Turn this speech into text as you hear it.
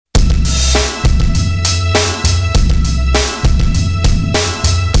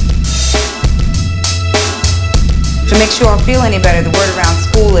To make you all feel any better, the word around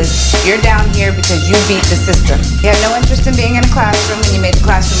school is you're down here because you beat the system. You had no interest in being in a classroom, and you made the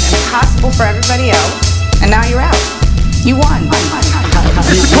classroom impossible for everybody else, and now you're out. You won.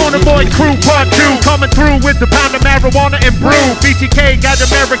 It's the Corner Boy Crew Part 2, coming through with the pound of marijuana and brew. BTK got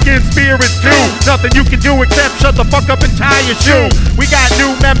American spirits too. Nothing you can do except shut the fuck up and tie your shoe. We got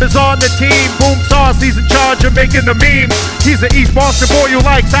new members on the team. Boom Sauce, he's in charge of making the memes. He's an East Boston boy who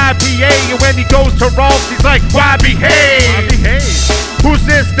likes IPA, and when he goes to Rolf's, he's like, why behave? Who's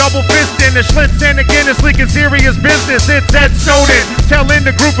this double fisting? The Schlitz and again is leaking serious business. It's Ed Snowden telling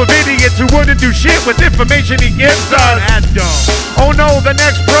the group of idiots who wouldn't do shit with information he gives us. Oh no, the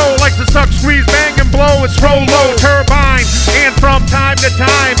next bro likes to suck, squeeze, bang, and blow. It's Rolo Turbine, and from time to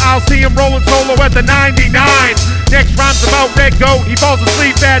time I'll see him rolling solo at the 99. Next rhyme's about Red Goat. He falls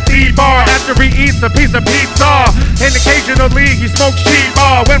asleep at the bar after he eats a piece of pizza. And occasionally he smokes cheap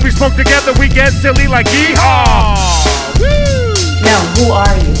bar. When we smoke together we get silly like yeehaw. Woo! No, who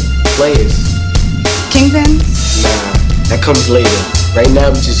are you? Players. Kingpins? Nah, that comes later. Right now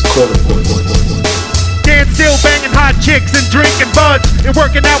we just corner boys. Dan still banging hot chicks and drinking buds and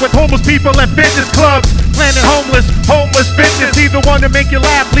working out with homeless people at fitness clubs. Planning homeless fitness. Either one to make you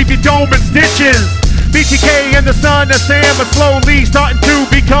laugh, leave your dome in stitches. BTK and the son of Sam are slowly starting to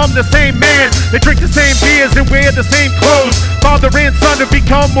become the same man. They drink the same beers and wear the same clothes. Father and son have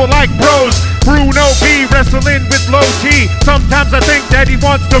become more like bros. Bruno B wrestling with Low T. Sometimes I think that he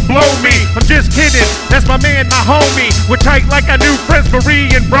wants to blow me. I'm just kidding, that's my man, my homie. We're tight like our new friends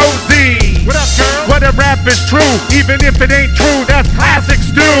Marie and Rosie. What up, girl? What a rap is true, even if it ain't true, that's classic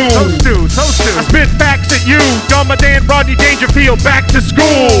stew. So stew. I spit facts at you, dumber than Rodney Dangerfield, back to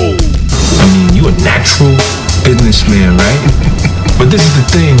school. I mean, you a natural businessman, right? But this is the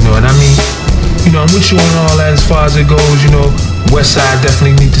thing, though, and I mean, you know, I'm with you on all that as far as it goes, you know. West Side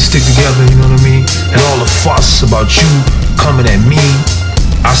definitely need to stick together, you know what I mean? And all the fuss about you coming at me,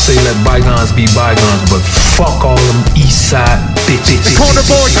 I say let bygones be bygones, but fuck all them East Side bitches. The Corner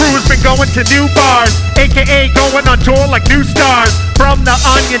Boy crew has been going to new bars, aka going on tour like new stars. From the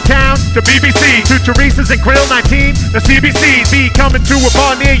Onion Town to BBC, to Teresa's and Grill 19, the CBC be coming to a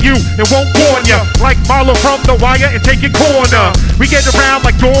bar near you and won't warn ya. Like Marlo from The Wire and take your corner. We get around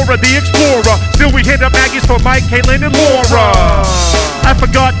like Dora the Explorer. Still we hit up Aggies for Mike, Caitlin, and Laura. I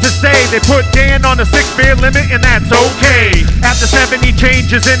forgot to say they put Dan on a 6-beer limit, and that's okay. After 70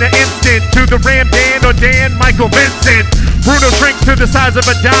 changes in an instant to the Ram Dan or Dan Michael Vincent. Bruno shrinks to the size of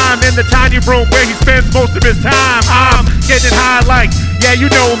a dime in the tiny room where he spends most of his time. I'm getting high like, yeah, you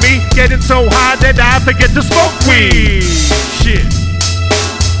know me. Getting so high that I forget to smoke weed. Shit.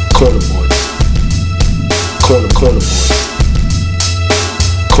 Corner boys. Corner boys.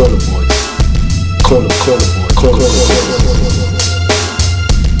 Corner boys. Corner boys. Corner boys.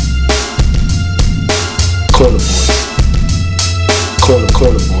 Corner boys.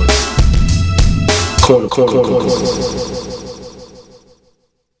 Corner boys. Corner boys.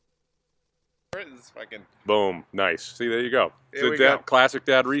 Boom, nice. See, there you go. There we Dad, go. classic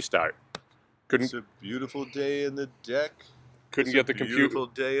Dad restart. It's a beautiful day in the deck. Couldn't get the computer. Beautiful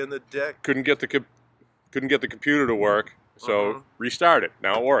day in the deck. Couldn't get the computer to work. So restart it.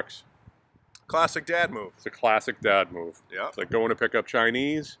 Now it works. Classic dad move. It's a classic Dad move. Yeah. It's like going to pick up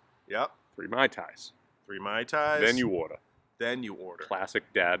Chinese. Yep. 3 Mai Tais. 3 Mai Tais. Then you order. Classic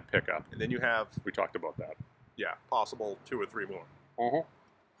Dad pickup. And then you have, We talked about that. yeah, possible 2 or 3 more.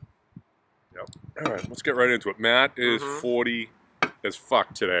 Yep. All right, let's get right into it. Matt is 40 as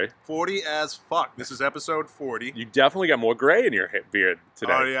fuck today. 40 as fuck. This is episode 40. You definitely got more gray in your beard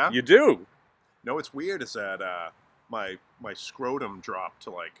today. Oh, yeah? You do. No, it's weird is that my scrotum dropped to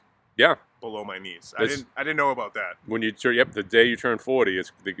like Yeah. below my knees. It's- I didn't know about that. When you the day you turn 40,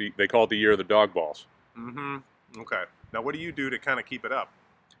 it's they call it the year of the dog balls. Okay. Now, what do you do to kind of keep it up?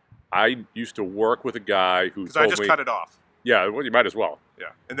 I used to work with a guy who Because told I just me, cut it off. Yeah, well, you might as well. Yeah.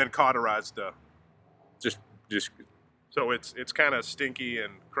 And then cauterized the. Just So it's kind of stinky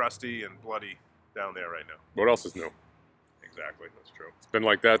and crusty and bloody down there right now. what else is new? Exactly. That's true. It's been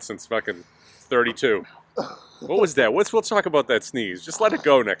like that since fucking 32. What was that? We'll talk about that sneeze. Just let it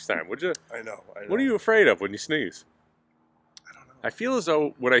go next time, would you? I know. What are you afraid of when you sneeze? I don't know. I feel as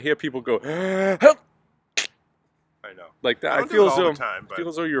though when I hear people go I know. like that, I I don't do feel it as all though the time, but feel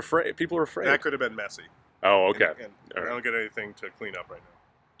as though you're afraid. People are afraid. that could have been messy. Oh, okay. And All I right. don't get anything to clean up right now.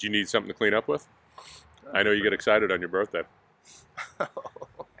 Do you need something to clean up with? I know you get excited on your birthday.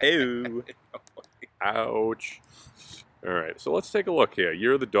 Ew. Ouch. All right, so let's take a look here.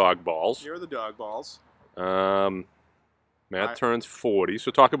 You're the dog balls. You're the dog balls. Matt turns 40, so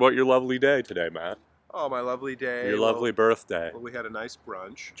talk about your lovely day today, Matt. Oh, my lovely day. Your lovely birthday. Well, we had a nice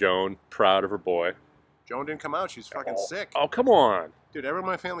brunch. Joan, proud of her boy. Joan didn't come out. She's fucking sick. Oh, come on. Dude, everyone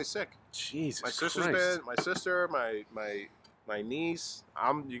in my family's sick. Jesus My sister's Christ. been, my sister, my niece.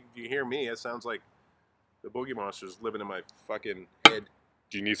 You hear me. It sounds like the boogie monster's living in my fucking head.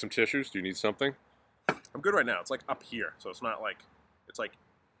 Do you need some tissues? Do you need something? I'm good right now. It's like up here, so it's not like, it's like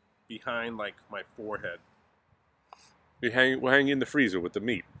behind like my forehead. We'll hang you in the freezer with the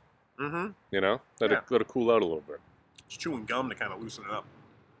meat. Mm-hmm. You know? Let it cool out a little bit. Just chewing gum to kind of loosen it up.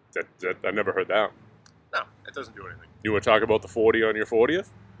 I never heard that. No, it doesn't do anything. You want to talk about the 40 on your 40th?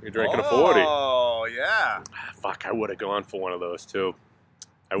 You're drinking a 40. Oh, yeah. Fuck, I would have gone for one of those too.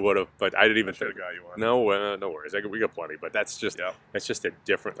 I would have, but I didn't even Should think. have got you one. No worries. We got plenty, but that's just a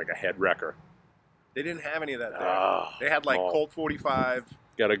different, like a head wrecker. They didn't have any of that there. Ah, They had like no. Colt 45.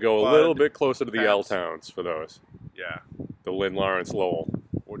 Got to go a Bud, little bit closer to the L Pabst. towns for those. Yeah. The Lynn Lawrence Lowell.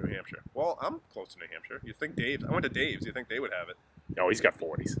 Or New Hampshire. Well, I'm close to New Hampshire. You think Dave's? I went to Dave's. You think they would have it? Oh, he's got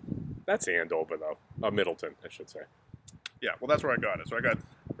 40s. That's Andover though. Middleton, I should say. Yeah. Well, that's where I got it. So I got.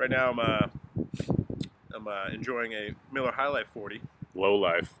 Right now, I'm enjoying a Miller High Life 40. Low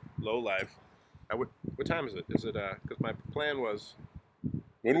life. Low Life. What time is it? Is it? Because my plan was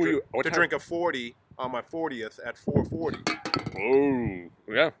When were you? What to time? drink a 40 on my 40th at 4:40.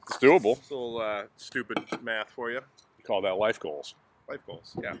 Oh, yeah, it's doable. It's a little stupid math for you. You call that life goals. Life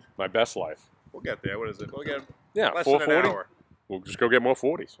goals. Yeah. My best life. We'll get there. What is it? We'll get Yeah, less than an 440. hour. We'll just go get more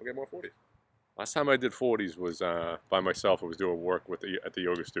 40s. We'll get more 40s. Last time I did 40s was by myself. I was doing work at the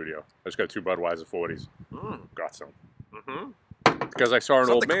yoga studio. I just got 2 Budweiser 40s. Got some. Mm-hmm. Because I saw an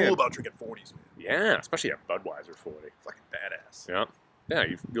old Something man. cool about drinking 40s, man. Yeah, especially a Budweiser 40. Fucking badass. Yeah. Yeah,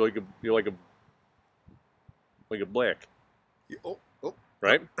 you're like a black, Oh.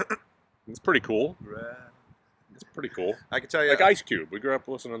 right? It's pretty cool. Right. It's pretty cool. I can tell you. Like Ice Cube. We grew up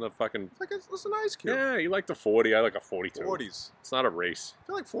listening to the fucking. It's like it's an Ice Cube. Yeah, you like the 40. I like a 42. 40s. It's not a race. I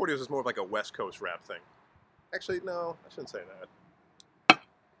feel like 40s is more of like a West Coast rap thing. Actually, no, I shouldn't say that.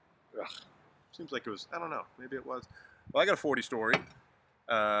 Ugh. Seems like it was. I don't know. Maybe it was. Well, I got a 40 story.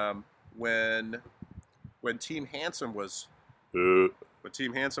 When Team Handsome was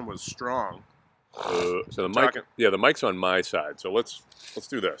strong. So the mic, Talking. the mic's on my side. So let's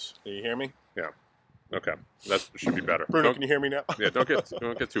do this. Can you hear me? Yeah. Okay. That should be better. Bruno, Don't- can you hear me now? Yeah. Don't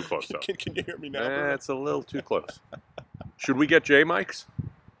get too close though. Can you hear me now? Bruno? It's a little too close. Should we get Jay mics?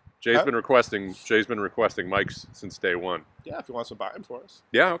 Jay's Huh? been requesting mics since day one. Yeah, if he wants to buy them for us.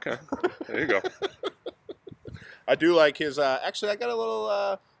 Yeah. Okay. There you go. I do like his. Actually, I got a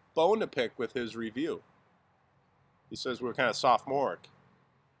little bone to pick with his review. He says we're kind of sophomoric.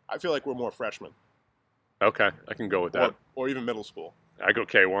 I feel like we're more freshmen, Okay. I can go with that. or even middle school. I go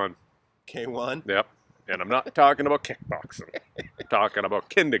K1. K1. Yep. And I'm not talking about kickboxing. I'm talking about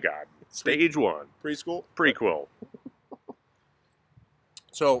kindergarten, stage 1, Preschool. prequel.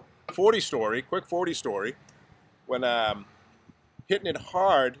 So, 40 story, quick 40 story. When hitting it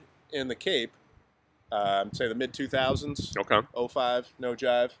hard in the Cape, say the mid 2000s, Okay. 05, no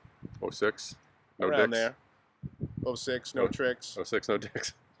jive, 06. No around dicks. there. 06, no tricks. 06. No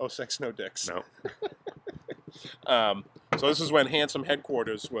dicks. 06, no dicks. No. So this is when Handsome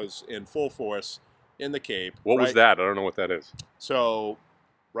headquarters was in full force in the Cape. What was right? that? I don't know what that is. So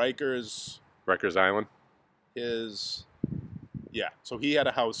Rikers, Rikers Island? so he had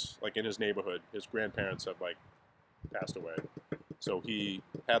a house like in his neighborhood. His grandparents have like passed away. So he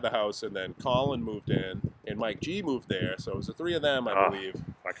had the house, and then Colin moved in, and Mike G moved there. So it was the 3 of them, I believe.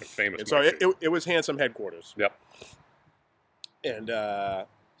 Fucking famous. And so movie. it was Handsome headquarters. Yep. And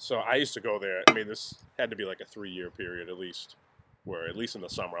so I used to go there. I mean, this had to be like a 3-year period at least, where at least in the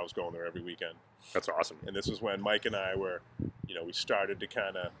summer I was going there every weekend. That's awesome. And this is when Mike and I were, we started to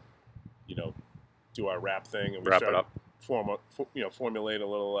kind of, do our rap thing, and we Wrap it started up. Formulate a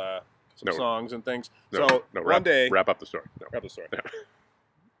little some No. songs and things. No, so no, one day, wrap up the story. No. wrap the story. Yeah.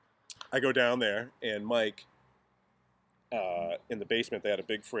 I go down there, and Mike, in the basement, they had a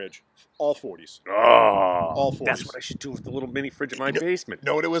big fridge, all 40s. Oh, All 40s. that's what I should do with the little mini fridge in my basement.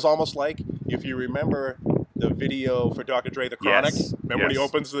 Know what it was almost like? If you remember the video for Dr. Dre, The Chronic? Yes. Remember when he Yes.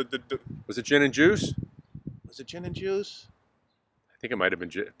 opens the Was it gin and juice? was it gin and juice? I think it might have been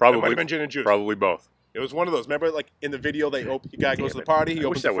gin. It Probably. might have been gin and juice. Probably both. It was one of those. Remember, like in the video, the guy goes to the it. party, he I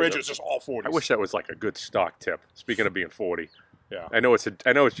opens wish the that was fridge, a- it's just all 40s. I wish that was like a good stock tip. Speaking of being 40, Yeah. I know it's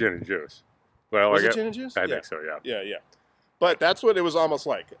gin and juice. Well, Was I it got- gin and juice? I Yeah. think so. Yeah. Yeah. But that's what it was almost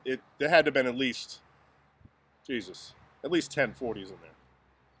like. There had to have been at least 10 40s in there.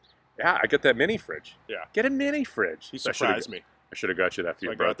 Yeah, I get that mini fridge. Yeah. Get a mini fridge. He surprised me. I should have got you that for So I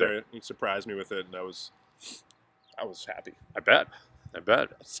your got birthday. there, he surprised me with it, and I was happy. I bet. I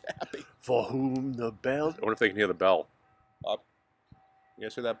was happy. For whom the bell? I wonder if they can hear the bell. You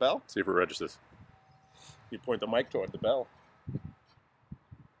guys hear that bell? See if it registers. You point the mic toward the bell.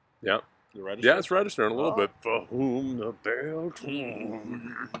 Yeah. You register? Yeah, it's registering a little Oh. bit. For whom the bell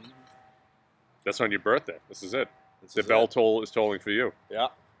tolls. That's on your birthday. This is it. The bell toll is tolling for you. Yeah.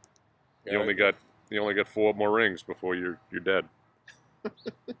 You only got 4 more rings before you're dead.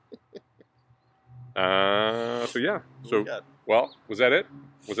 So yeah. So well, was that it?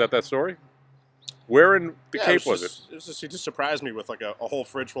 Was that story? Where in the Cape was it? He just surprised me with like a whole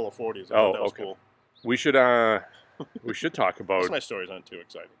fridge full of 40s. I Oh, thought that was okay. cool. We should talk about. My stories aren't too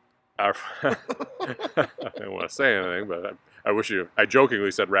exciting. I don't want to say anything, but I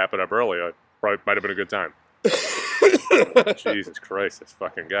jokingly said wrap it up earlier. Probably might have been a good time. Jesus Christ, this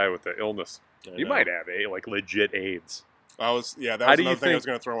fucking guy with the illness. You might have legit AIDS. That was another thing I was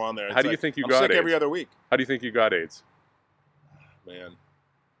going to throw on there. How do you think you I'm got sick AIDS? every other week. How do you think you got AIDS? Man,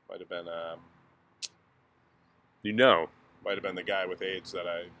 might have been the guy with AIDS that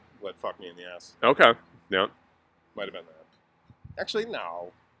I let fuck me in the ass. Okay. Yeah. Might have been that. Actually,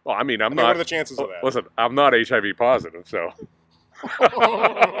 no. Well, I mean, I'm not. What are the chances of that? Listen, I'm not HIV positive, so.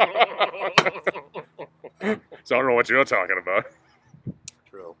 So I don't know what you're talking about.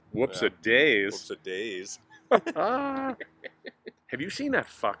 True. Whoops-a-days. Whoops-a-days. Have you seen that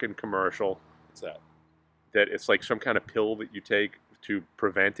fucking commercial? What's that? That it's like some kind of pill that you take to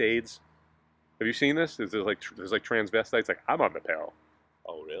prevent AIDS. Have you seen this? There's like transvestites. Like, I'm on the pill.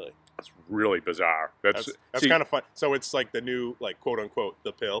 Oh, really? It's really bizarre. That's kind of fun. So it's like the new, like, quote unquote,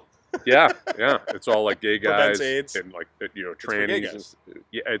 the pill. Yeah. It's all like gay Prevents guys AIDS. and like for gay trannies.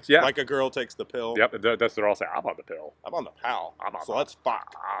 guys. Yeah. Like a girl takes the pill. Yep. That's what they're all saying. I'm on the pill. I'm on the pal. So let's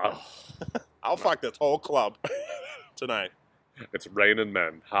fuck. I'll fuck this whole club tonight. It's raining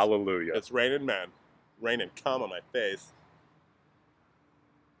men. Hallelujah. It's raining men. Raining cum on my face.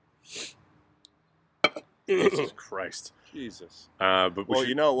 Jesus Christ. Jesus. But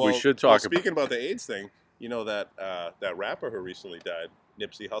we should talk about. Speaking about the AIDS thing, you know that that rapper who recently died,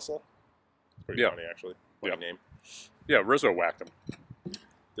 Nipsey Hussle. Pretty funny, actually. Funny name. Yeah, Rizzo whacked him.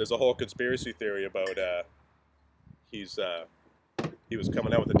 There's a whole conspiracy theory about he was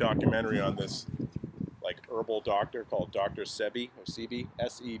coming out with a documentary on this like herbal doctor called Dr. Sebi or Sebi,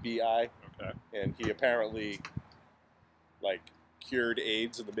 S-E-B-I. Okay. And he apparently like cured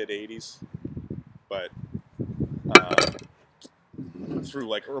AIDS in the mid '80s, but through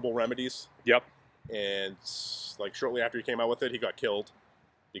like herbal remedies. Yep. And like shortly after he came out with it, he got killed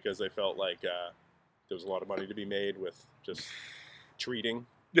because they felt like there was a lot of money to be made with just treating.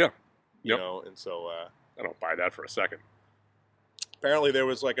 Yeah. You know, and so I don't buy that for a second. Apparently there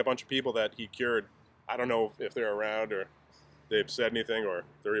was like a bunch of people that he cured. I don't know if they're around or they've said anything or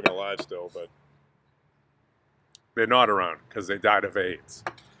they're even alive still, but they're not around because they died of AIDS.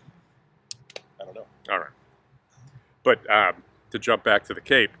 I don't know. All right. But to jump back to the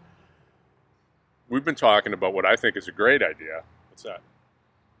Cape, we've been talking about what I think is a great idea. What's that?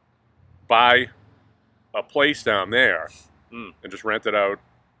 Buy a place down there and just rent it out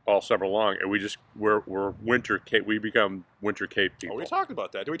all summer long, and we're winter Cape. We become winter Cape people. Oh, we talked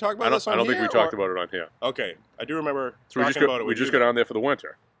about that. Did we talk about this on I don't here, think we talked about it on here. Okay, I do remember So talking about it. We just go down there for the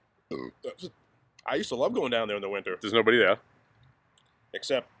winter. I used to love going down there in the winter. There's nobody there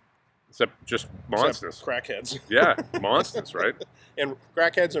Except just monsters. Except crackheads. Yeah, monsters, right? And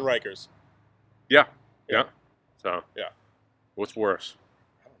crackheads and Rikers. Yeah. So, yeah. What's worse?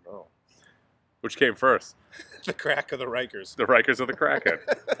 I don't know. Which came first? The crack or the Rikers? The Rikers or the crackhead?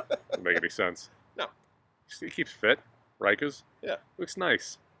 Doesn't make any sense. No. He keeps fit. Rikers? Yeah. Looks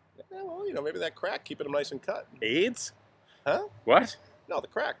nice. Yeah, well, maybe that crack keeping him nice and cut. AIDS? Huh? What? No, the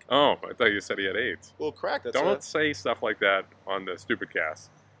crack. Oh, I thought you said he had AIDS. Little crack. That's Don't say stuff like that on the stupid cast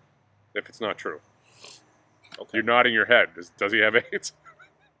if it's not true. Okay. You're nodding your head. Does he have AIDS?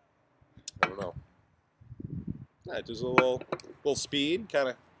 I don't know. Yeah, just a little speed, kind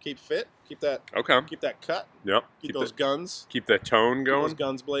of keep fit, keep that cut. Yep. Keep those guns. Keep that tone going. Keep those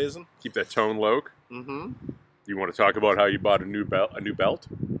guns blazing. Keep that tone low. Mm-hmm. You want to talk about how you bought a new belt?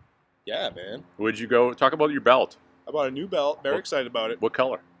 Yeah, man. Where'd you go? Talk about your belt. I bought a new belt. Very excited about it. What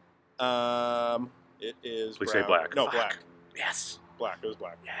color? It is Please brown. say black. No, Fuck. black. Yes. Black. It was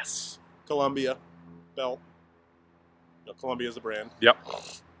black. Yes. Columbia belt. No, Columbia is the brand. Yep.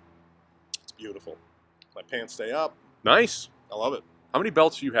 It's beautiful. My pants stay up. Nice. I love it. How many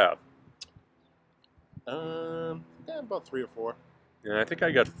belts do you have? About 3 or 4. Yeah, I think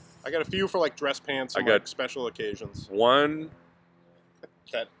I got a few for like dress pants and like special occasions. One,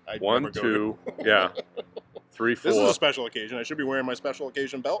 that I one, never go two, to. yeah, 3, 4. This is a special occasion. I should be wearing my special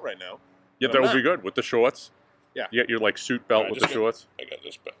occasion belt right now. Yeah, But that I'm would be not. good with the shorts. Yeah. You got your like suit belt with the shorts. I got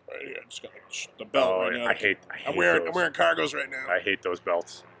this belt right here. I just got the belt right now. I hate I'm wearing those. cargos right now. I hate those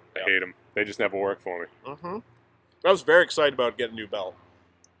belts. I hate them. They just never work for me. Mm-hmm. I was very excited about getting a new belt.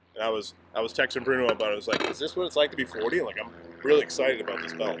 And I was texting Bruno about it. I was like, is this what it's like to be 40? Like, I'm really excited about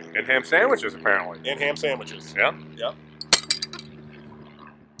this belt. And ham sandwiches, apparently. And ham sandwiches. Yeah. Yep.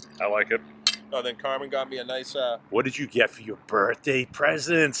 I like it. Oh, then Carmen got me a nice... What did you get for your birthday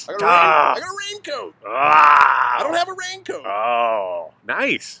presents? I got a raincoat. Ah! I don't have a raincoat. Oh,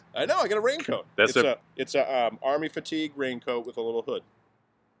 nice. I know, I got a raincoat. That's it's a Army fatigue raincoat with a little hood.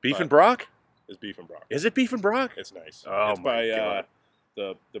 Beef and Brock? It's Beef and Brock. Is it Beef and Brock? It's nice. Oh, it's my by God.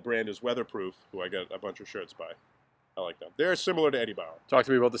 The brand is Weatherproof, who I got a bunch of shirts by. I like them. They're similar to Eddie Bauer. Talk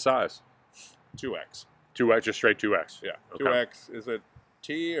to me about the size. 2X. 2X, just straight 2X. Yeah. Okay. 2X. Is it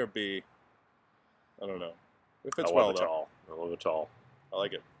T or B? I don't know. It fits I well, love the though. tall. I love the tall. I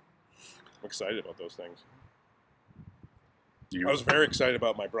like it. I'm excited about those things. You, I was very excited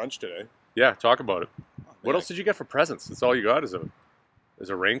about my brunch today. yeah, talk about it. What man. else did you get for presents? That's all you got is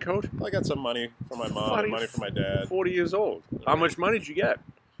a raincoat? I got some money from my mom and money from my dad. 40 years old. How much money did you get?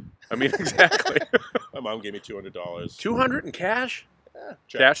 I mean, exactly. My mom gave me $200. $200 in cash? Yeah,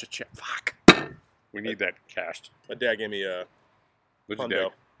 check. Cash a check. Fuck. We need that cashed. My dad gave me a What'd hundo.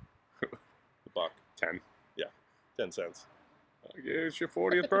 you A buck. 10. 10 cents. Yeah, it's your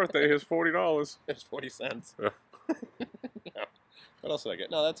 40th birthday. Here's $40. It's 40 cents. Yeah. Yeah. What else did I get?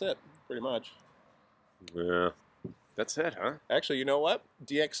 No, that's it. Pretty much. Yeah. That's it, huh? Actually, you know what?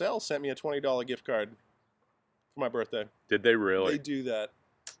 DXL sent me a $20 gift card for my birthday. Did they really? They do that.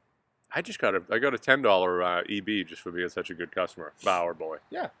 I got a $10 EB just for being such a good customer. Bauer boy.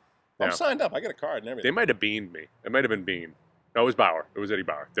 Yeah. Yeah. I'm signed up. I got a card and They everything. might have beaned me. It might have been Bean. No, it was Bauer. It was Eddie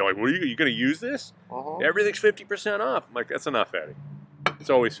Bauer. They're like, "What are you going to use this? Uh-huh. Everything's 50% off." I'm like, "That's enough, Eddie. It's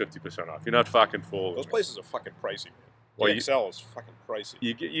always 50% off. You're not fucking fooling Those me." places are fucking pricey, man. Well, DXL is fucking pricey.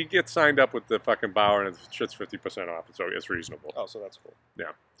 You get signed up with the fucking Bauer and shit's 50% off. So it's reasonable. Oh, so that's cool. Yeah,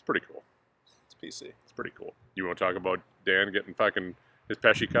 it's pretty cool. It's PC. It's pretty cool. You want to talk about Dan getting fucking his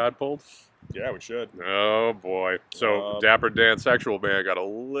Pesci card pulled? Yeah, we should. Oh boy! So Dapper Dan Sexual Man got a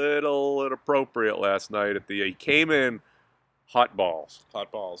little inappropriate last night at the. He came in hot balls. Hot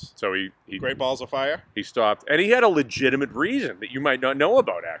balls. So he Great balls of fire? he stopped, and he had a legitimate reason that you might not know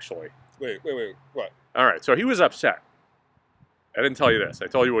about actually. Wait. What? All right, so he was upset. I didn't tell you this. I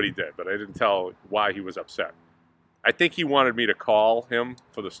told you what he did, but I didn't tell why he was upset. I think he wanted me to call him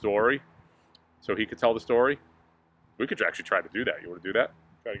for the story, so he could tell the story. We could actually try to do that. You want to do that?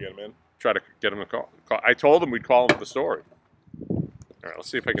 Try to get him in. Try to get him to call. I told him we'd call him for the story. All right, let's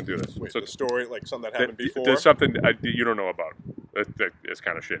see if I can do this. Wait, So the story, like something that happened before? there's something you don't know about. That is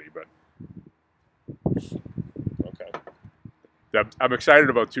kind of shitty, but Okay. I'm excited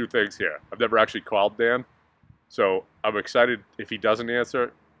about two things here. I've never actually called Dan, so I'm excited if he doesn't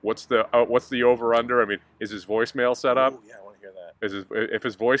answer. What's the over under? I mean, is his voicemail set up? Ooh, yeah, I want to hear that. If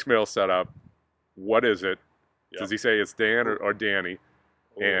his voicemail's set up, what is it? Yeah. Does he say it's Dan or Danny?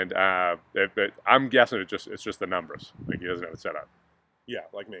 Ooh. And I'm guessing it's just the numbers. Like he doesn't have it set up. Yeah,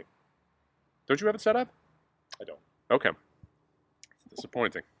 like me. Don't you have it set up? I don't. Okay.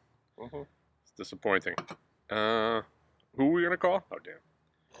 Disappointing. Mhm. It's disappointing. Who are we gonna call? Oh damn.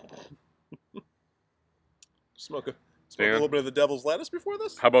 Smoke a Dan? little bit of the devil's lettuce before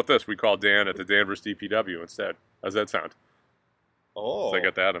this? How about this? We call Dan at the Danvers DPW instead. How's that sound? Oh. So I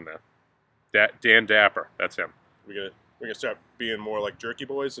got that in there. Dan Dapper. That's him. We're gonna start being more like Jerky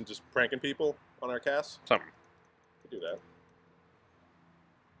Boys and just pranking people on our casts? Something. We do that.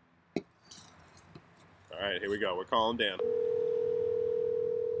 All right, here we go. We're calling Dan.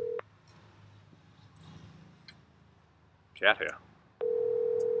 Cat hair.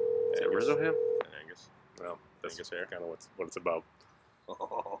 Is it Rizzo him? Angus. Well, that's Angus hair. kind of what it's about.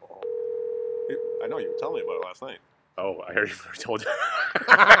 I know, you were telling me about it last night. Oh, I already told you.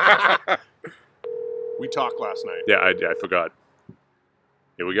 We talked last night. Yeah, I forgot.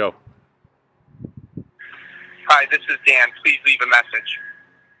 Here we go. Hi, this is Dan. Please leave a message.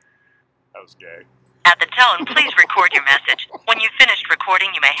 That was gay. At the tone, please record your message. When you've finished recording,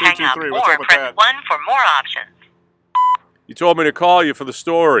 you may hang up 223, what's or up with press that? 1 for more options. You told me to call you for the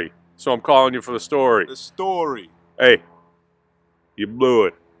story, so I'm calling you for the story. The story. Hey, you blew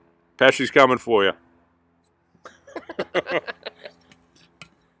it. Pesci's coming for you.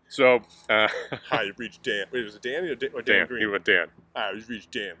 So, Hi, you've reached Dan. Wait, was it Danny or Dan Dan, Green? you went Dan. Hi, you've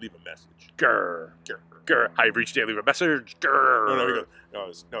reached Dan. Leave a message. Grr, Grr. grr. Hi, you've reached Dan. Leave a message. Grr. No, he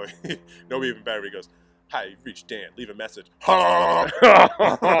goes, no, even better. He goes, hi, you've reached Dan. Leave a message. I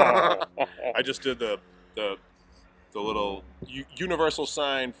just did the little universal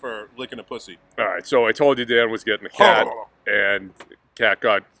sign for licking a pussy. All right, so I told you Dan was getting a cat, and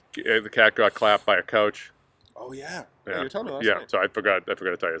the cat got clapped by a couch. Oh yeah. Yeah, You told me last yeah. night. So I forgot to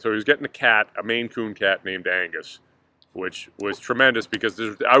tell you. So he was getting a Maine Coon cat named Angus, which was tremendous because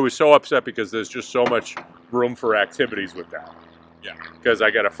I was so upset because there's just so much room for activities with that. Yeah. Because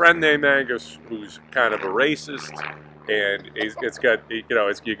I got a friend named Angus who's kind of a racist, and it's got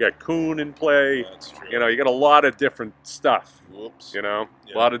you got coon in play. That's true. You got a lot of different stuff. Whoops. A Yeah.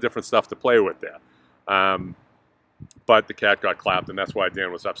 lot of different stuff to play with there. But the cat got clapped, and that's why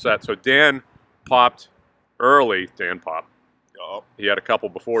Dan was upset. So Dan popped early. Dan popped. Oh. He had a couple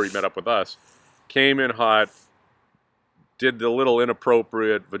before he met up with us. Came in hot. Did the little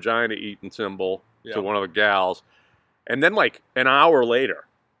inappropriate vagina eating symbol Yeah. to one of the gals. And then, like, an hour later,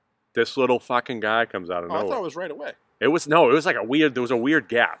 this little fucking guy comes out of Oh, I nowhere. thought it was right away. It was like there was a weird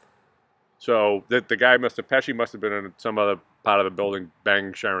gap. So the guy Pesci must have been in some other part of the building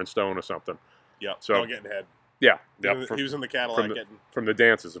banging Sharon Stone or something. Yeah. So- No getting head. Yeah. He was in the Cadillac getting. From the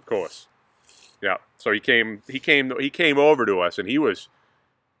dances, of course. Yeah. So he came over to us, and he was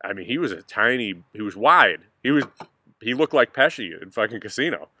wide. He looked like Pesci in fucking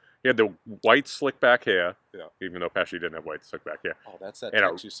Casino. He had the white slick back hair. Yeah. Even though Pesci didn't have white slick back hair. Oh, that's that And a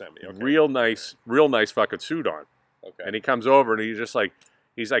text you sent me. Okay. Real nice fucking suit on. Okay. And he comes over and he's like,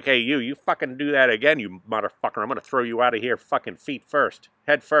 hey, you fucking do that again, you motherfucker. I'm going to throw you out of here fucking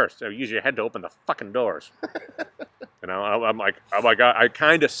head first. So use your head to open the fucking doors. I'm like, I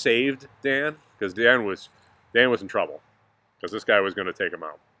kind of saved Dan because Dan was in trouble because this guy was going to take him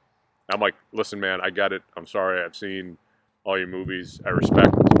out. I'm like, listen, man, I got it. I'm sorry. I've seen all your movies. I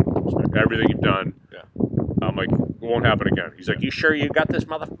respect everything you've done. Yeah. I'm like, it won't happen again. He's like, you sure you got this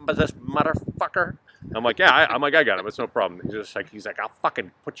motherfucker? I'm like, yeah. I got him. It's no problem. He's like, I'll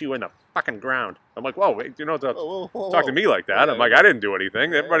fucking put you in the fucking ground. I'm like, whoa, wait, don't talk to me like that. Yeah, I'm like, yeah. I didn't do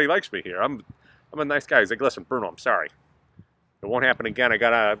anything. Yeah, Everybody likes me here. I'm a nice guy. He's like, listen, Bruno, I'm sorry. It won't happen again. I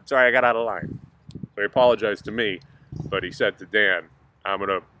got out of line. So he apologized to me, but he said to Dan, I'm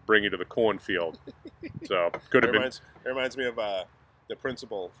gonna bring you to the cornfield. So could have been. It reminds me of the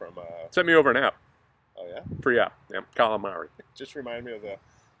principal from. Sent me over an app, Oh yeah. free app. Yeah, calamari. Just remind me of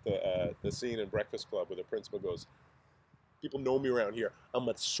the scene in Breakfast Club where the principal goes, "People know me around here. I'm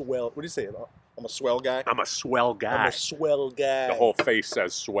a swell. What do you say? I'm a swell guy. I'm a swell guy. I'm a swell guy. The whole face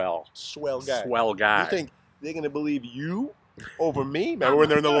says swell. swell guy. Swell guy. You think they're gonna believe you over me? Remember when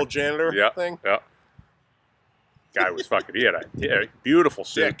they're in the little janitor Yeah. thing? Yeah. Guy was fucking. He had a beautiful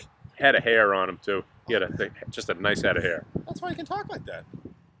suit. Dick. Head of hair on him too. He had just a nice head of hair. That's why he can talk like that.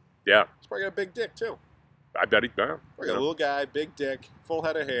 Yeah, He's probably got a big dick too. I bet he. Yeah. Like a little guy, big dick, full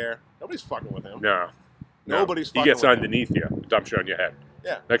head of hair. Nobody's fucking with him. No. Nobody's He fucking gets with him. underneath you, dumps you on your head.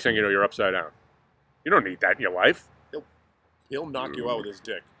 Yeah. Next thing you know, you're upside down. You don't need that in your life. He'll knock you out with his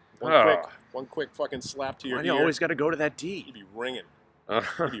dick. Oh. One quick fucking slap to your Why ear. do you always got to go to that D? He'd be ringing.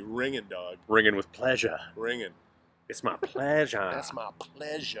 He'd be ringing, dog. Ringing with pleasure. Ringing. It's my pleasure. That's my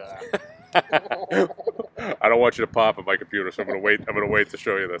pleasure. I don't want you to pop at my computer, so I'm gonna wait. I'm gonna wait to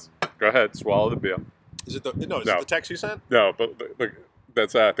show you this. Go ahead, swallow the beer. Is it the it No. the text you sent? No, but look,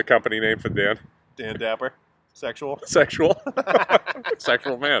 that's the company name for Dan. Dan Dapper, sexual. Sexual,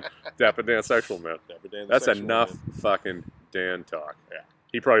 sexual man. Dapper Dan, sexual man. Dapper Dan. the That's sexual enough man. fucking Dan talk. Yeah.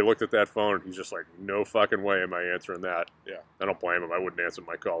 He probably looked at that phone. And he's just like, no fucking way am I answering that. Yeah. I don't blame him. I wouldn't answer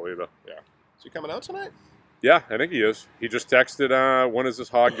my call either. Is he coming out tonight? Yeah, I think he is. He just texted, when is this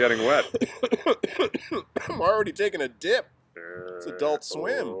hog getting wet? I'm already taking a dip. It's Adult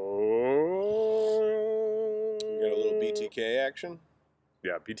Swim. Oh. You got a little BTK action.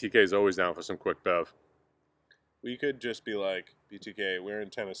 Yeah, BTK is always down for some quick bev. We could just be like, BTK, we're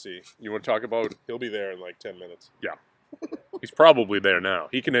in Tennessee. You want to talk about? He'll be there in like 10 minutes. He's probably there now.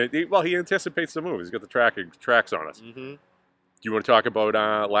 He anticipates the move. He's got the tracks on us. Mm-hmm. Do you want to talk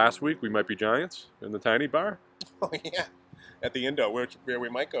about last week? We might be Giants in the tiny bar. Oh, yeah. At the Indo, where we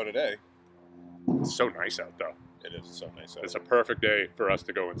might go today. It's so nice out though. It is so nice. It's a perfect day for us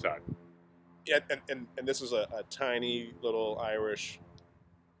to go inside. Yeah, and this is a tiny little Irish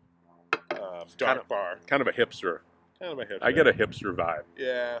dark bar. Kind of a hipster. Kind of a hipster. I get a hipster vibe.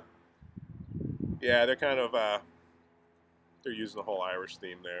 Yeah. Yeah, they're kind of they're using the whole Irish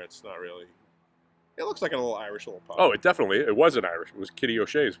theme there. It's not really. It looks like a little Irish little pub. Oh, it was an Irish. It was Kitty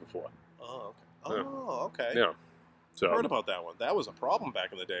O'Shea's before. Oh, Yeah. okay. Oh, okay. Yeah. So Heard about that one. That was a problem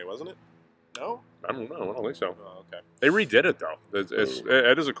back in the day, wasn't it? No. I don't know. I don't think so. Oh, okay. They redid it though.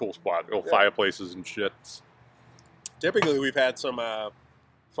 It is a cool spot. Little Yeah. fireplaces and shit. Typically, we've had some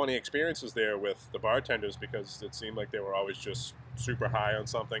funny experiences there with the bartenders because it seemed like they were always just super high on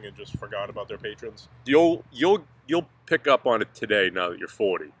something and just forgot about their patrons. You'll pick up on it today now that you're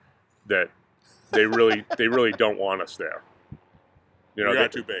 40 that they really don't want us there. You know, We are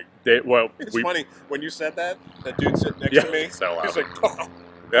too big. It's we funny when you said that. That dude sitting next Yeah, to me. so loud. He's like, oh.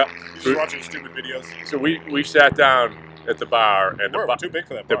 yeah. He's just watching stupid videos. So we sat down at the bar, and We're the bar, too big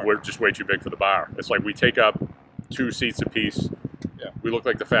for that that bar. we're just way too big for the bar. It's like we take up 2 seats apiece. Yeah. We look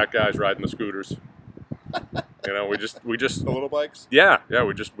like the fat guys riding the scooters. You know, we just The little bikes, yeah,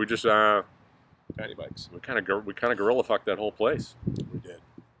 we just tiny bikes. we kind of gorilla fucked that whole place. We did.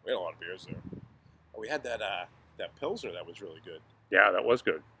 We had a lot of beers there. We had that Pilsner that was really good. Yeah, that was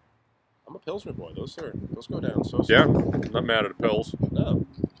good. I'm a Pilsner boy. Those go down so Yeah, smooth. not mad at the pills. No.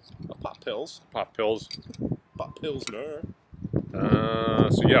 I'll pop pills. Pop pills. Pop Pilsner.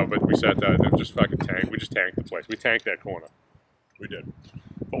 So yeah, but we sat down and just fucking tanked. We just tanked the place. We tanked that corner. We did.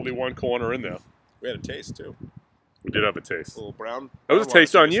 Only one corner in there. We had a taste too. We did have a taste. A little brown. That was a brown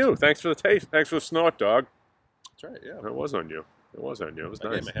taste water on you. Thanks for the taste. Thanks for the snort, dog. That's right. Yeah. It was on you. It was on you. It was I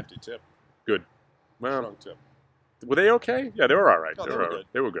nice. gave him a hefty tip. Good. Well, Strong tip. were they okay? Yeah, they were all right. Oh, they they were were all right. good.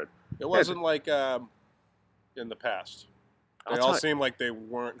 They were good. It wasn't like in the past. They I'll all tell seemed like they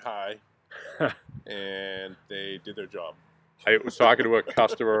weren't high, and they did their job. I was talking to a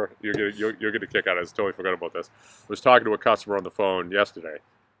customer. You're gonna kick out. I totally forgot about this. I was talking to a customer on the phone yesterday,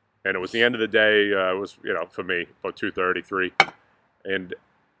 and it was the end of the day. It was for me about 2:33, and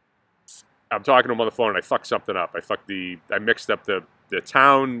I'm talking to him on the phone, and I fucked something up. I mixed up the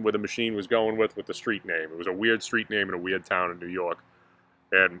town where the machine was going with the street name. It was a weird street name in a weird town in New York,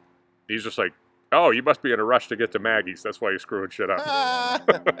 and he's just like, "Oh, you must be in a rush to get to Maggie's. That's why you're screwing shit up."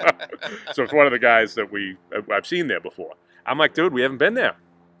 So it's one of the guys that I've seen there before. I'm like, dude, we haven't been there.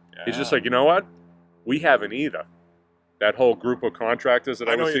 He's just like, you know what? We haven't either. That whole group of contractors that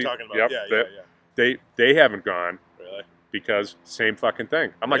I I know was what you're seeing, talking about. yep, Yeah. they haven't gone Really? because same fucking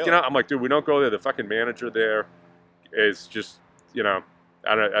thing. I'm like, Really? I'm like, dude, we don't go there. The fucking manager there is just, I'm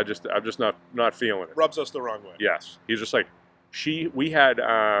just not feeling it. Rubs us the wrong way. Yes, he's just like, we had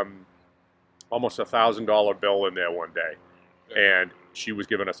almost $1,000 bill in there one day, and she was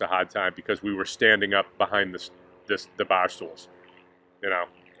giving us a hard time because we were standing up behind the bar stools, and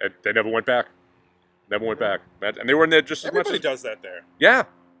they never went back. Never went back. And they were in there just as much Everybody as... does that there. Yeah.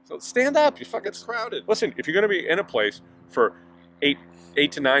 So stand up. You fucking... It's crowded. Listen, if you're going to be in a place for 8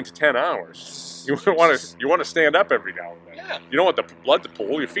 to 9 to 10 hours, you want to stand up every now and then. Yeah. You don't want the blood to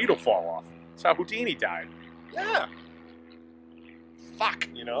pool. Your feet will fall off. That's how Houdini died. Yeah. Fuck.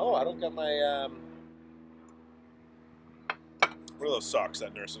 I don't got my what are those socks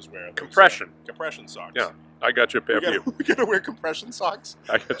that nurses wear? Those, Compression. Compression socks. Yeah. I got you a pair for you. We gotta wear compression socks.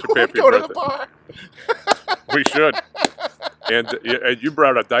 I got you a pair for Go your to the birthday. bar. We should. And you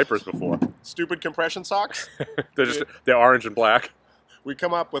brought up diapers before. Stupid compression socks. They're orange and black. We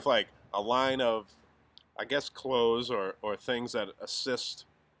come up with like a line of, I guess, clothes or things that assist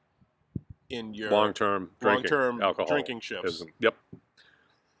in your Long-term alcohol. drinking shifts. Yep.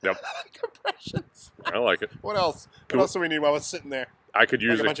 Compressions. I like it. What else? What else do we need while we're sitting there? I could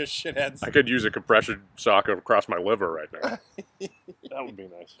use Like a bunch of shitheads. I could use a compression sock across my liver right now. That would be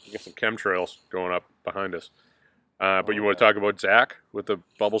nice. You get some chemtrails going up behind us. But you want to talk about Zach with the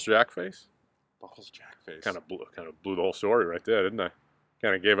Bubbles Jack face? Bubbles Jack face. Kind of blew the whole story right there, didn't I?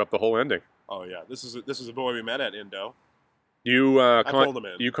 Kind of gave up the whole ending. Oh yeah, this is a boy we met at Indo. You pulled him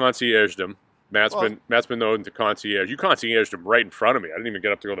in. You concierged him. Matt's been known to concierge. You concierged him right in front of me. I didn't even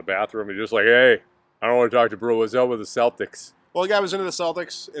get up to go to the bathroom. He's just like, hey, I don't want to talk to Brew Lizelle with the Celtics. Well, the guy was into the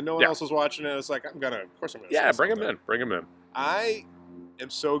Celtics, and no one else was watching it. It's like, of course I'm going to Yeah, say bring him something. in. Bring him in. I am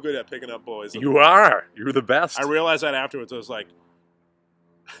so good at picking up boys. You are. You're the best. I realized that afterwards. I was like,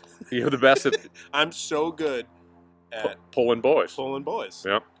 You're the best at I'm so good at pulling boys. pulling boys.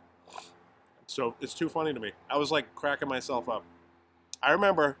 Yep. So it's too funny to me. I was like cracking myself up. I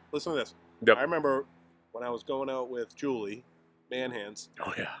remember, listen to this. Yep. I remember when I was going out with Julie, Manhands.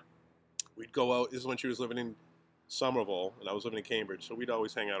 Oh, yeah. We'd go out. This is when she was living in Somerville, and I was living in Cambridge, so we'd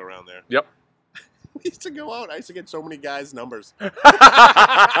always hang out around there. Yep. We used to go out. I used to get so many guys' numbers.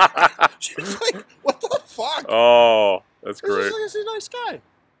 She was like, what the fuck? Oh, that's I was great. just like, he's a nice guy.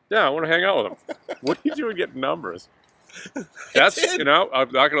 Yeah, I want to hang out with him. What are you doing getting numbers? That's, I'm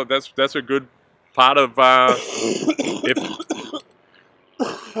not going to, that's a good part of,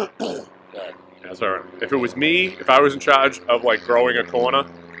 that's all right. If it was me, if I was in charge of like growing a corner,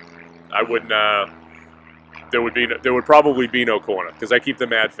 I wouldn't, there would probably be no corner because I keep the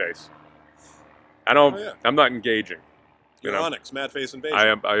mad face. I'm not engaging. You're Onyx, mad face invasion. I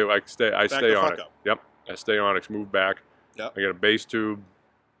am. I stay the on fuck it. up. Yep. I stay Onyx. Move back. Yep. I got a base tube,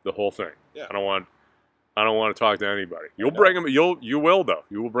 the whole thing. Yeah. I don't want to talk to anybody. You'll bring them. You will though.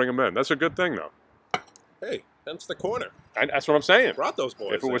 You will bring them in. That's a good thing though. Hey, that's the corner. That's what I'm saying. Brought those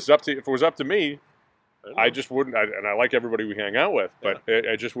boys. If it was up to me, I just wouldn't. And I like everybody we hang out with, but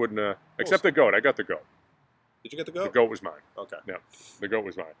I just wouldn't. Except the goat. I got the goat. Did you get the goat? The goat was mine. Okay. Yeah, the goat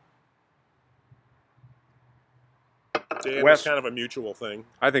was mine. Dan Wes- was kind of a mutual thing.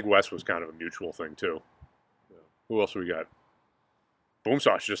 I think Wes was kind of a mutual thing too. Yeah. Who else we got? Boom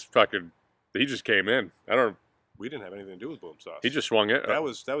Sauce just fucking. He just came in. I don't. We didn't have anything to do with Boom Sauce. He just swung it. That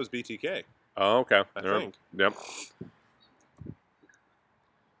was BTK. Oh, okay. I All right. think. Yep.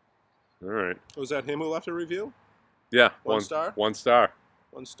 All right. Was that him who left a review? Yeah. One star? 1 star.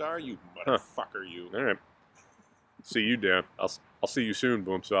 1 star? You motherfucker, you. All right. See you, Dan. I'll see you soon,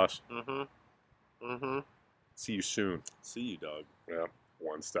 Boom Sauce. Mm-hmm. Mm-hmm. See you soon. See you, dog. Yeah.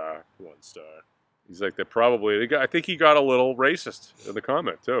 1 star. 1 star. He's like, I think he got a little racist in the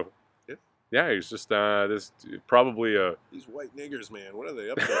comment, too. Yeah? Yeah, he's just, this probably a... These white niggers, man. What are they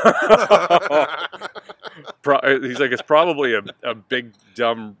up to? He's like, it's probably a big,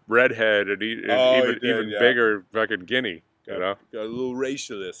 dumb redhead and even bigger fucking guinea. You know? Got a little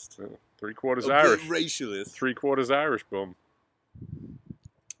racialist. 3/4 Irish. Racialist. 3/4 Irish, boom.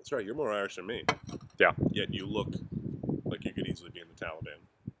 That's right. You're more Irish than me. Yeah. Yet you look like you could easily be in the Taliban.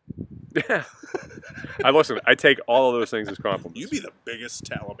 Yeah. I take all of those things as compliments. You'd be the biggest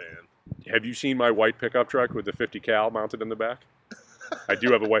Taliban. Have you seen my white pickup truck with the 50 cal mounted in the back? I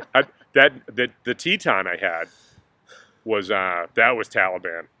do have a white. The Teton I had was that was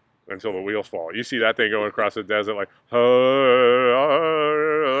Taliban until the wheels fall. You see that thing going across the desert like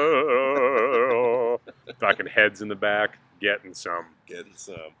fucking heads in the back, getting some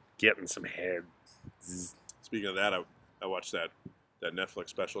heads. Speaking of that, I watched that Netflix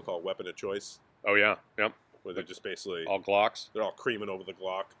special called Weapon of Choice. Oh yeah, yep. Where they're just basically all Glocks. They're all creaming over the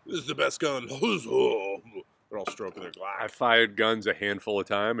Glock. This is the best gun. They're all stroking their Glock. I fired guns a handful of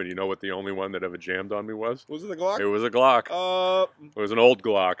time, and you know what the only one that ever jammed on me was? Was it the Glock? It was a Glock. It was an old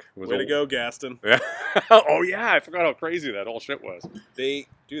Glock. Way to go, Gaston. Yeah. Oh yeah, I forgot how crazy that whole shit was. They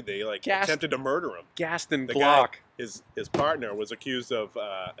attempted to murder him. Gaston the Glock. Guy, his partner was accused of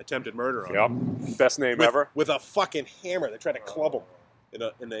attempted murder on him. Yep. Best name ever. With a fucking hammer. They tried to club him in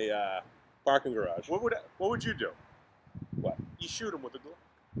a parking garage. What would you do? What? You shoot him with a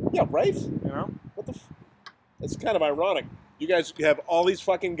Glock. Yeah, right? You know? What the It's kind of ironic. You guys have all these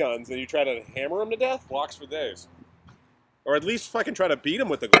fucking guns and you try to hammer them to death? Glocks for days. Or at least fucking try to beat them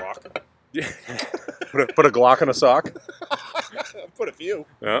with the Glock. Yeah. Put a Glock in a sock. Put a few.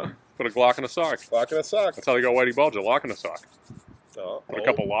 Yeah. Put a Glock in a sock. Glock in a sock. That's how they got Whitey Bulger. Lock in a sock. Put a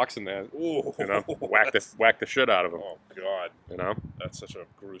couple locks in there. Ooh. You know, whack the shit out of him. Oh God. You know, that's such a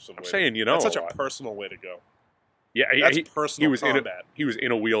gruesome. I'm saying, you know, that's such a personal way to go. Yeah, that's personal. He was combat. he was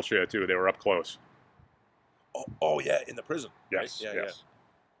in a wheelchair too. They were up close. Oh yeah, in the prison. Yes. Right? Yes.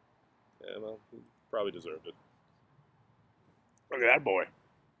 Yeah, well, he probably deserved it. Look at that boy.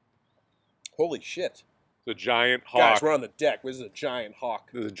 Holy shit. The giant hawk. Guys, we're on the deck. This is a giant hawk.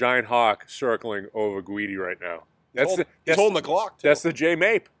 There's a giant hawk circling over Guidi right now. He's holding the Glock, too. That's the J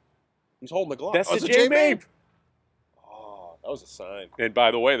Mape. He's holding the Glock. That's the J Mape. Oh, that was a sign. And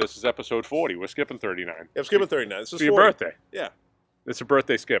by the way, this is episode 40. We're skipping 39. Yeah, we're skipping 39. This is for your birthday. Yeah. It's a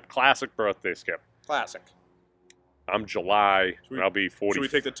birthday skip. Classic birthday skip. Classic. I'm July, and I'll be 40. Should we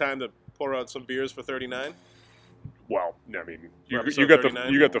take the time to pour out some beers for 39? Well, I mean, you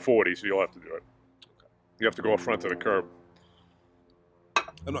got the 40, so you'll have to do it. You have to go up front to the curb.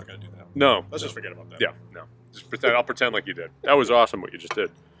 I'm not going to do that. No. Let's just forget about that. Yeah, no. Just pretend. I'll pretend like you did. That was awesome what you just did.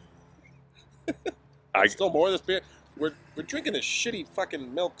 Still more of this beer. We're drinking this shitty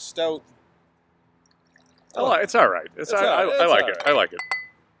fucking milk stout. Oh, it's all right. I like it. I like it.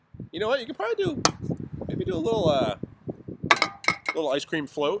 You know what? You could probably do a little ice cream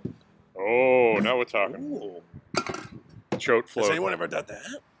float. Oh, now we're talking. Ooh. Chote float. Has anyone ever done that?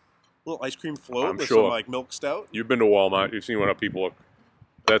 A little ice cream float I'm with sure. some like milk stout. You've been to Walmart. You've seen what people look.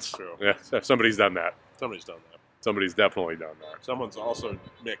 That's true. Yeah, somebody's done that. Somebody's done that. Somebody's definitely done that. Someone's also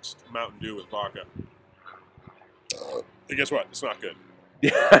mixed Mountain Dew with vodka. And guess what? It's not good.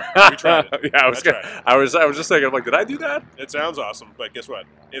 Yeah, we tried it. Yeah, I was just thinking, I'm like, did I do that? It sounds awesome, but guess what?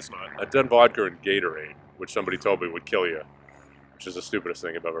 It's not. I've done vodka and Gatorade, which somebody told me would kill you, which is the stupidest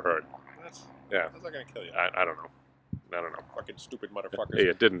thing I've ever heard. That's not gonna kill you. I don't know. I don't know. Fucking stupid motherfuckers. Hey,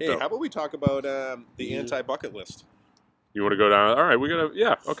 it didn't. Hey, though. how about we talk about the anti-bucket list? You want to go down? All right, we gotta.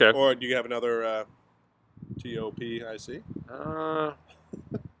 Yeah, okay. Or do you have another TOPIC?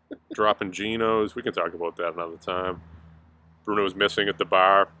 Dropping Genos. We can talk about that another time. Bruno's missing at the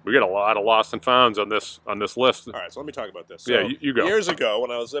bar. We got a lot of lost and founds on this list. All right, so let me talk about this. So, yeah, you go. Years ago,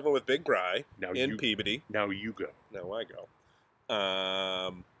 when I was living with Big Bry in Peabody. Now you go. Now I go.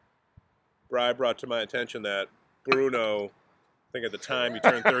 Bry brought to my attention that Bruno think at the time he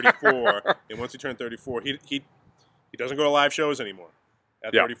turned 34, and once he turned 34, he doesn't go to live shows anymore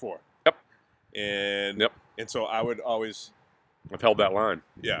at 34. Yep. And so I would always, I've held that line.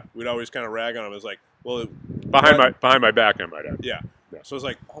 yeah, we'd always kind of rag on him. It's like, well, Behind my back, I might add. yeah. So it's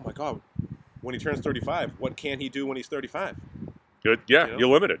like, oh my God, when he turns 35, what can he do when he's 35? Good. Yeah, You know? you're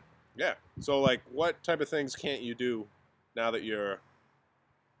limited. Yeah. So like, what type of things can't you do now that you're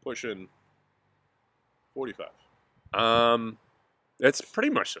pushing 45? It's pretty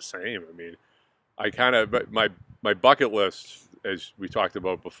much the same. I mean, I kind of, but my bucket list, as we talked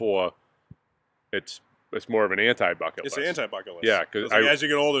about before, it's more of an anti-bucket list. It's an anti-bucket list. Yeah, because like as you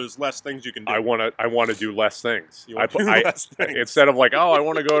get older, there's less things you can do. I want to do less things. You want to do less things. Instead of like, oh, I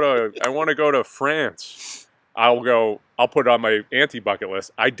want to go to France. I'll put it on my anti-bucket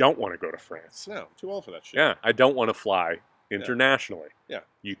list. I don't want to go to France. No, too old for that shit. Yeah, I don't want to fly internationally. Yeah.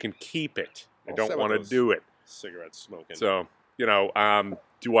 You can keep it. I All don't set want with to those do it. Cigarette smoking. So,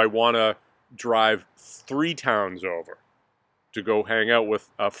 do I want to drive 3 towns over to go hang out with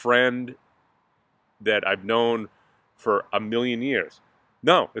a friend that I've known for a million years?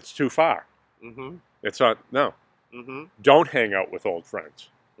 No, it's too far. Mm-hmm. It's not, no. Mm-hmm. Don't hang out with old friends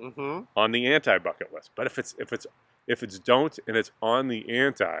Mm-hmm. on the anti-bucket list. But if it's don't and it's on the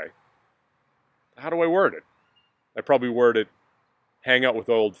anti, how do I word it? I probably word it, hang out with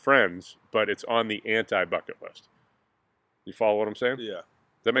old friends, but it's on the anti-bucket list. You follow what I'm saying? Yeah.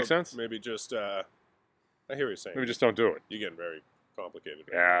 Does that make sense? Maybe just, I hear what you're saying. Maybe just don't do it. You're getting very complicated.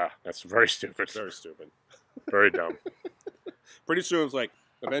 Right Yeah, that's very stupid. now. Very stupid. Very dumb. Pretty soon it's like,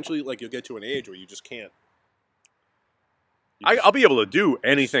 eventually, like, you'll get to an age where you just can't. I'll be able to do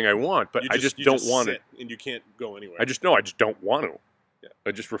anything I want, but You I just don't want sit it. And you can't go anywhere. I just don't want to. Yeah.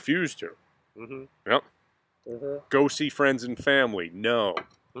 I just refuse to. Mm-hmm. Yep. Mm-hmm. Go see friends and family. No.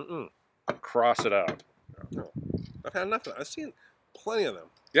 Mm-mm. Cross it out. No. I've had enough of them. I've seen plenty of them.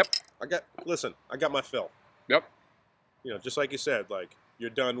 Yep. I got my fill. Yep. Just like you said, like, you're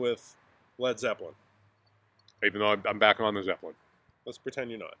done with Led Zeppelin. Even though I'm back on the Zeppelin. Let's pretend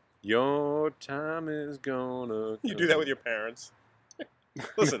you're not. Your time is gonna. You do that with your parents.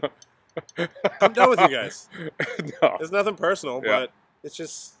 Listen, I'm done with you guys. No. It's nothing personal, Yeah. but it's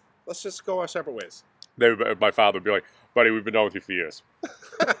just, let's just go our separate ways. My father would be like, buddy, we've been done with you for years.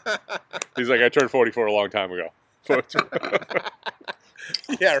 He's like, I turned 44 a long time ago.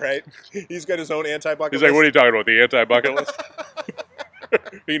 Yeah, right. He's got his own anti-bucket He's list. like, what are you talking about? The anti-bucket list?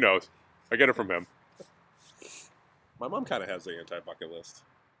 He knows. I get it from him. My mom kind of has the anti-bucket list.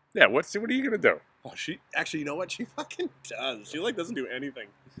 Yeah, what are you going to do? Oh, actually, you know what? She fucking does. She, like, doesn't do anything.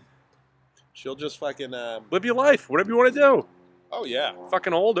 She'll just fucking, Live your life. Whatever you want to do. oh, yeah.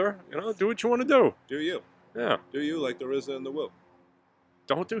 Fucking older. Do what you want to do. Do you? Yeah. Do you like the RZA and the Woo?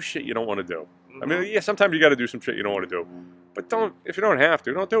 Don't do shit you don't want to do. I Mm-hmm. mean, yeah, sometimes you got to do some shit you don't want to do. But if you don't have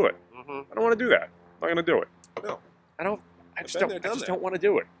to, don't do it. Mm-hmm. I don't want to do that. I'm not going to do it. No, I just been there, don't. I done just that. don't want to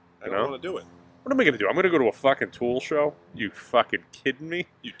do it. I You don't know? want to do it. What am I going to do? I'm going to go to a fucking Tool show? You fucking kidding me?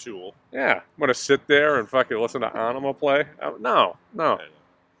 You tool. Yeah. I'm going to sit there and fucking listen to Anima play? No. I know.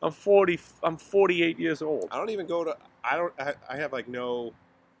 I'm 40. I'm 48 years old. I don't even go to. I have like no.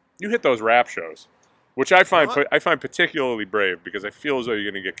 You hit those rap shows, which I find What? I find particularly brave because I feel as though you're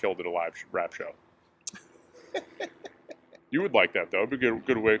going to get killed at a live rap show. You would like that though. It'd be a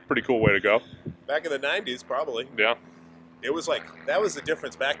good way, pretty cool way to go. Back in the '90s, probably. Yeah. It was like that was the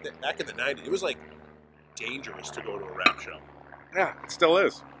difference back in the '90s. It was like dangerous to go to a rap show. Yeah, it still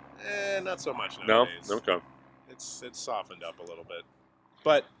is. Not so much No. nowadays. Okay. It's softened up a little bit.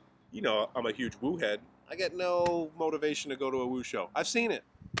 But I'm a huge Woo head. I get no motivation to go to a Woo show. I've seen it.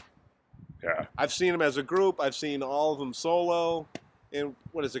 Yeah. I've seen them as a group. I've seen all of them solo. And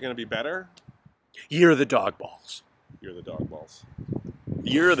what is it going to be better? You're the dog balls. You're the dog balls.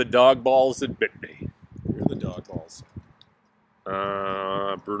 You're the dog balls that bit me. You're the dog balls.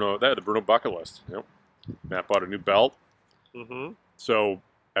 Bruno. The Bruno bucket list. Yep. Matt bought a new belt. Mm-hmm. So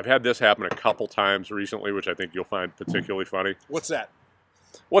I've had this happen a couple times recently, which I think you'll find particularly funny. What's that?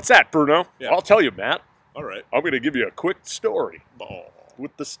 What's that, Bruno? Yeah. I'll tell you, Matt. All right. I'm going to give you a quick story. Oh.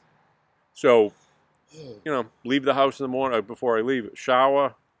 With this. So, leave the house in the morning before I leave.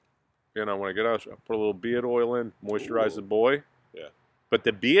 Shower. When I get out, I put a little beard oil in, moisturize the boy. Yeah. But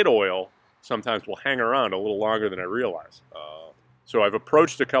the beard oil sometimes will hang around a little longer than I realize. So I've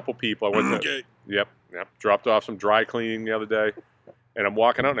approached a couple people. I went to, Okay. Yep. Dropped off some dry cleaning the other day, and I'm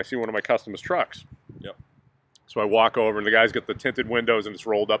walking out and I see one of my customers' trucks. Yep. So I walk over and the guy's got the tinted windows and it's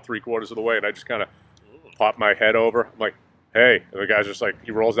rolled up 3/4 of the way, and I just kind of pop my head over. I'm like, "Hey!" And the guy's just like,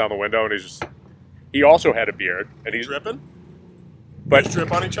 he rolls down the window and he also had a beard and he's Dripping? But Just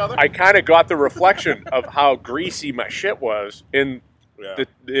drip on each other? I kind of got the reflection of how greasy my shit was in Yeah.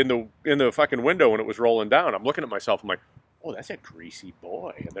 in the fucking window when it was rolling down. I'm looking at myself. I'm like, oh, that's a greasy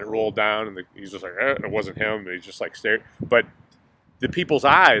boy. And then it rolled down, and he's just like, it wasn't him. And he's just like staring. But the people's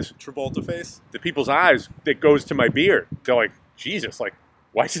eyes, Travolta face? that goes to my beard. They're like, Jesus, like,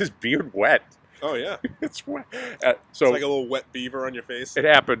 why is his beard wet? Oh, yeah. It's wet. It's So like a little wet beaver on your face. it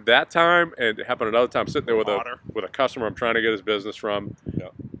happened that time, and it happened another time. Sitting there with Water. a customer I'm trying to get his business from. Yeah.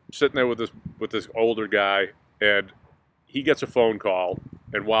 Sitting there with this older guy, and he gets a phone call,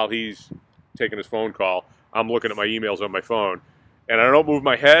 and while he's taking his phone call, I'm looking at my emails on my phone, and I don't move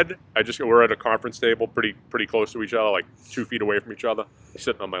my head. We're at a conference table, pretty close to each other, like 2 feet away from each other. He's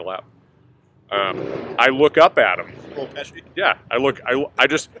sitting on my lap. I look up at him. Little Pesci. Yeah, I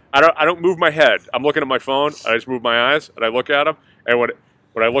don't move my head. I'm looking at my phone. I just move my eyes and I look at him. And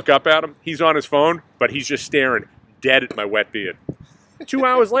when I look up at him, he's on his phone, but he's just staring dead at my wet beard. 2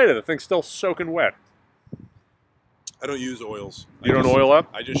 hours later, the thing's still soaking wet. I don't use oils. You don't oil up?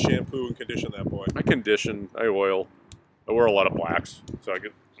 I just shampoo and condition that boy. I condition. I oil. I wear a lot of blacks, so I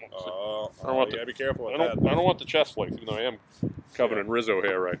get. Oh, I don't want you the- gotta be careful with I that. don't want the chest flakes, even though I am covered in Rizzo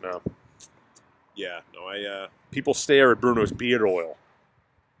hair right now. Yeah, no, People stare at Bruno's beard oil.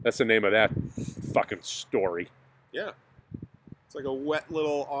 That's the name of that fucking story. yeah. It's like a wet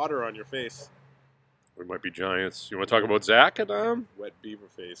little otter on your face. We might be giants. You want to talk about Zach and Wet beaver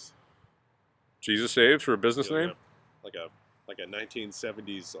face. Jesus Saves for a business You know, name? Like a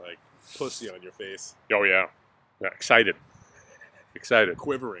 1970s like pussy on your face, Oh yeah. Excited.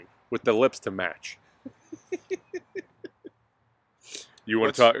 quivering. With the lips to match. You want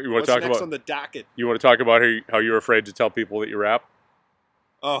What's- to talk? You want what's to talk next about? on the docket? You want to talk about how you're afraid to tell people that you rap?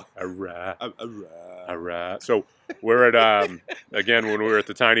 Oh, I rap. I I rap. So we're at again when we were at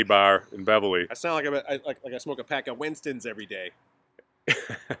the Tiny Bar in Beverly, sound like I smoke a pack of Winston's every day.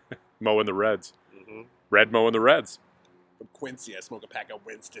 mowing the Reds. Mm-hmm. Red mowing the Reds. From Quincy, I smoke a pack of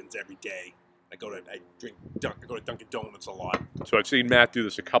Winston's every day. I go to Dunkin' Donuts a lot. So I've seen Matt do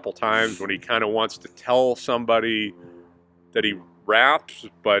this a couple times when he kind of wants to tell somebody that he raps,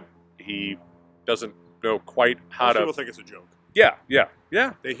 but he doesn't know quite how Most to. people think it's a joke. Yeah.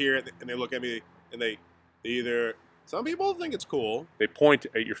 They hear it and they look at me and they either. Some people think it's cool. They point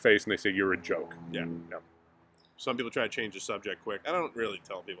at your face and they say you're a joke. Yeah. Some people try to change the subject quick. I don't really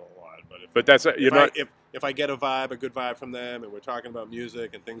tell people a lot, but But that's you're not. if I get a good vibe from them, and we're talking about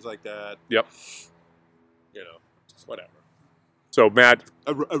music and things like that, Yep. you know, whatever. So Matt,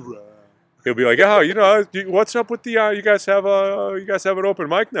 he'll be like, "Oh, what's up with the? You guys have an open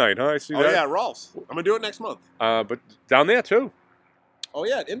mic night, huh? I see Oh that. yeah, Rolf's. I'm gonna do it next month. But down there too, Oh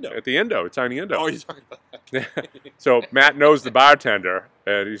yeah, at Indo. at the Indo, Tiny Indo. Oh, you're talking about that. So Matt knows the bartender,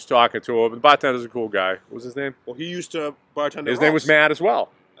 and he's talking to him. The bartender's a cool guy. What was his name? Well, he used to bartender. His name was Rolf's. Matt as well,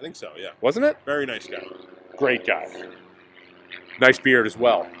 I think so. Yeah, wasn't it? very nice guy. Great guy. Nice beard as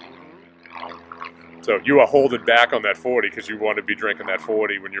well. So you are holding back on that 40 because you want to be drinking that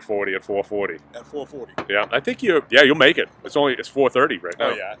 40 when you're 40 at 4:40. At 4:40. Yeah, I think you'll make it. It's 4:30 right now.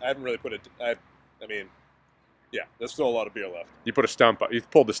 Oh yeah, I haven't really put it. I mean, yeah, there's still a lot of beer left. You put a stump. You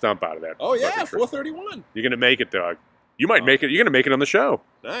pulled the stump out of that. Oh yeah, fucking trip. 4:31. You're gonna make it, dog. You might make it. You're gonna make it on the show.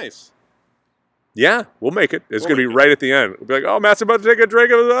 Nice. Yeah, we'll make it. It's We'll gonna be make right at the end. We'll be like, "Oh, Matt's about to take a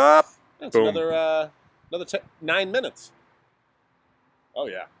drink of it up." That's Boom. another 9 minutes. Oh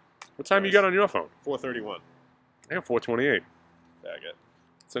yeah, What time you got on your phone? 4:31. I got 4:28. Faggot.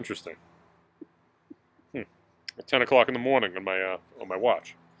 It's interesting. At 10 o'clock in the morning on my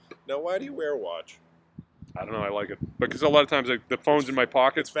watch. Now, why do you wear a watch? I don't know. I like it because a lot of times the phone's in my It's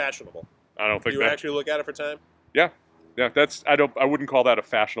pockets. fashionable. I don't Do think you that. actually look at it for time? Yeah. That's I wouldn't call that a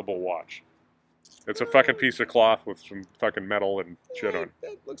fashionable watch. It's a fucking piece of cloth with some fucking metal and shit on.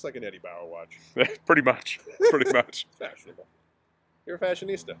 That looks like an Eddie Bauer watch. Pretty much. Fashionable. You're a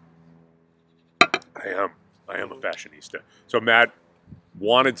fashionista. I am a fashionista. So Matt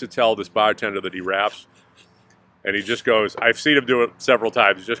wanted to tell this bartender that he raps, and he just goes. I've seen him do it several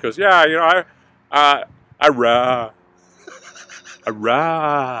times. He just goes, "Yeah, I rap, I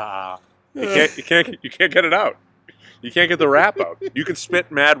rap." You can't get it out. You can't get the rap out. You can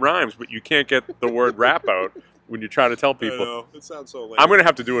spit mad rhymes, but you can't get the word rap out when you try to tell I people. know. It sounds so lame. I'm gonna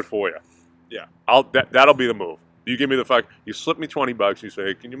have to do it for you. Yeah. That'll be the move. You give me the fuck. You slip me $20. You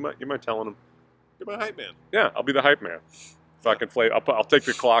say, hey, you mind telling him? You're my hype man. Yeah, I'll be the hype man. Fucking flavor. I'll take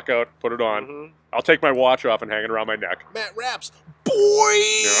the clock out, put it on. Mhm. I'll take my watch off and hang it around my neck. Matt raps, boy.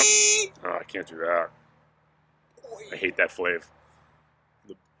 Yeah. Oh, I can't do that. I hate that flav.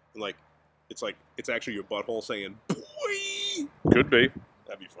 Like, it's actually your butthole saying, boy. Could be.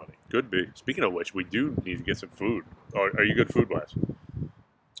 That'd be funny. Could be. Speaking of which, we do need to get some food. Are you good food-wise?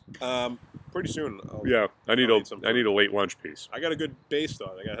 Pretty soon. Yeah, I need I'll eat some a late lunch piece. I got a good base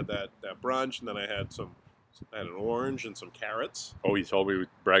though. I had that brunch, and then I had an orange and some carrots. Oh, you told me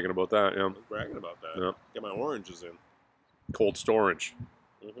bragging about that. Yeah, I was bragging about that. Yeah. Get my oranges in. Cold storage.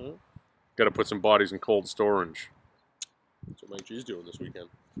 Mm-hmm. Got to put some bodies in cold storage. That's what Mike G's doing this weekend.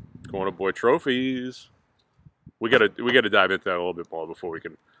 Corner Boy trophies. We gotta dive into that a little bit more before we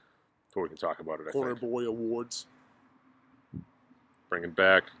can talk about it. I Corner think. Boy Awards. Bringing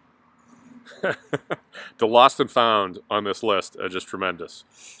back the lost and found on this list are just tremendous.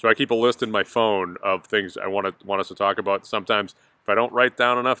 So I keep a list in my phone of things I want us to talk about. Sometimes if I don't write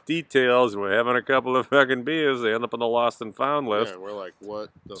down enough details and we're having a couple of fucking beers, they end up on the lost and found list. Yeah, we're like, what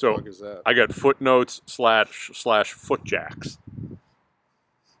the So, fuck is that? I got footnotes / footjacks.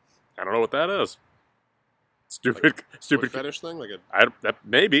 I don't know what that is. Stupid. Foot fetish thing? Like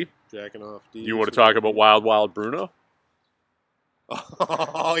Maybe. jacking off. You want to talk about Wild Wild Bruno?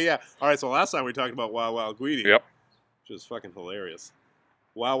 Oh, yeah. All right, so last time we talked about Wild Wild Guidi. Yep. Which is fucking hilarious.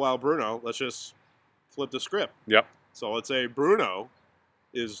 Wild Wild Bruno, let's just flip the script. Yep. So let's say Bruno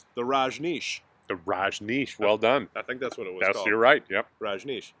is the Rajneesh. The Rajneesh. Well done. I think that's what it was called. You're right. Yep.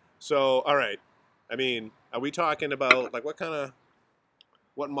 Rajneesh. So, all right. I mean, are we talking about, like,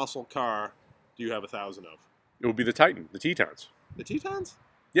 what muscle car do you have 1,000 of? It would be the Titan, the Tetons. The Tetons?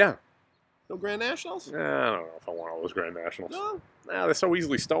 Yeah. No Grand Nationals? I don't know if I want all those Grand Nationals. No? Nah, they're so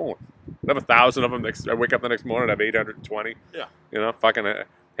easily stolen. I have 1,000 of them. I wake up the next morning, I have 820. Yeah. You know, fucking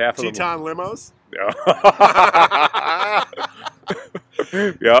half of them. Teton limos? Yeah.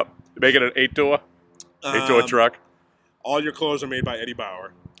 Yep. Make it an 8-door. 8-door truck. All your clothes are made by Eddie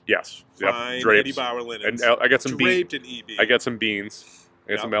Bauer. Yes. Yep. Fine Drapes. Eddie Bauer linens. And I got some beans. Draped in EB. I got some beans.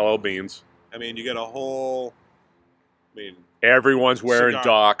 I got Yep. some LL beans. I mean, you get a whole... Everyone's wearing Cigar.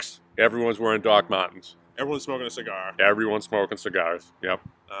 Docs. Everyone's wearing Doc Martens. Everyone's smoking a cigar. Everyone's smoking cigars. Yep.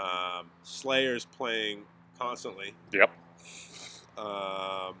 Slayer's playing constantly. Yep.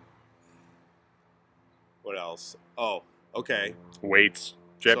 What else? Oh, okay. Weights.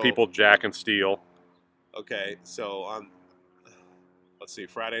 So- People jack and steel. Okay, so on, let's see,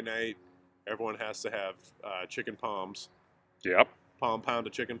 Friday night, everyone has to have chicken palms. Yep. Pound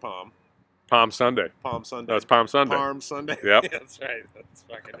of chicken palm. Palm Sunday. Palm Sunday. That's Palm Sunday. Palm Sunday. Yep. Yeah, that's right. That's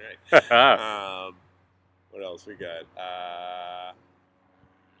fucking right. What else we got?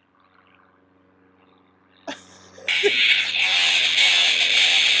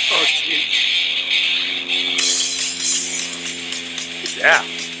 Oh, jeez. Yeah.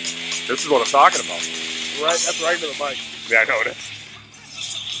 This is what I'm talking about. Right, that's right to the mic. Yeah, I know it is.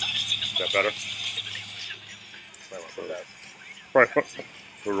 Is that better? Might want to put that. Right.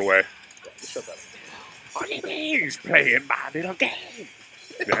 Put it away. Shut that up. What do you mean he's playing my little game?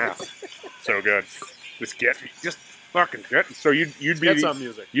 Yeah. So good. Just fucking get. So you'd be Get some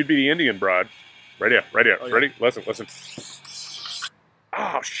music. You'd be the Indian broad. Right here. Oh, yeah. Ready? Listen.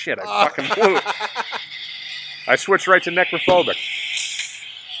 Oh shit! I fucking blew it. I switched right to necrophobic.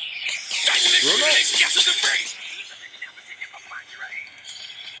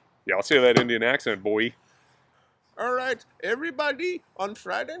 Yeah, I'll say that Indian accent, boy. All right, everybody, on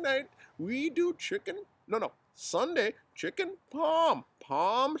Friday night, we do Sunday, chicken palm.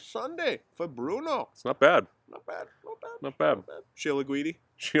 Palm Sunday for Bruno. It's not bad. Not bad. Not bad. Sheila Guidi.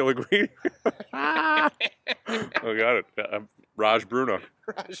 Sheila Green. Oh, got it. Raj Bruno.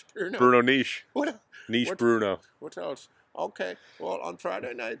 Raj Bruno. Bruno Niche. What Bruno. What else? Okay, well, on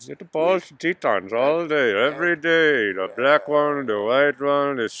Friday nights. Get the balls Tetons all day, every day. The black one, the white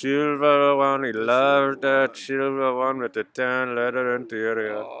one, the silver one. He loves that silver one with the tan leather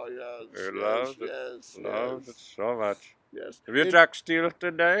interior. Oh, yes. He loves it. Yes. Loves it so much. Yes. Have you jack steel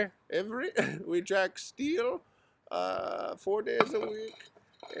today? We jack steel 4 days a week,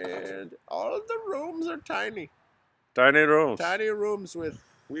 and all of the rooms are tiny. Tiny rooms. Tiny rooms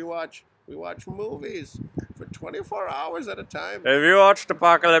we watch movies for 24 hours at a time. Have you watched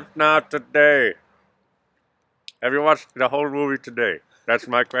Apocalypse Now today? Have you watched the whole movie today? That's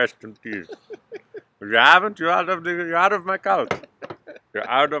my question to you. If you haven't, you're out of my cult. You're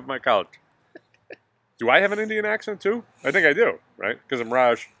out of my cult. Do I have an Indian accent too? I think I do, right? Because I'm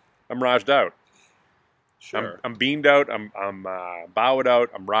Rajed out. Sure. I'm beamed out. I'm bowed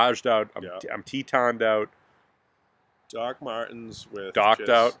out. I'm Rajed out. I'm Tetoned out. Doc Martens with Docked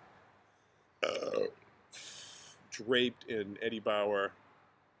out. Draped in Eddie Bauer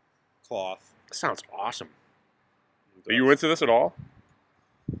cloth. Sounds awesome. Are you into this at all?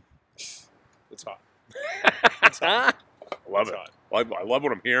 It's hot. I love It's it. hot. I love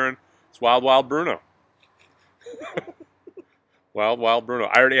what I'm hearing. It's Wild Wild Bruno. Wild Bruno.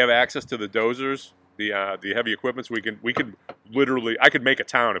 I already have access to the dozers, the heavy equipment. So we could literally, I could make a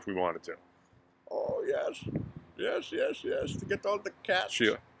town if we wanted to. Oh, yes. Yes. To get all the cats.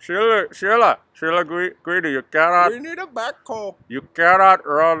 Sheila, Greedy, you cannot. We need a backhoe. You cannot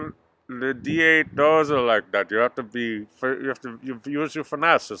run the D8 dozer like that. You have to use your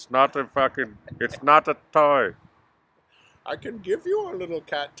finesse. It's not a toy. I can give you a little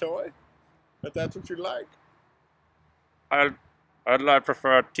cat toy, if that's what you like. I'd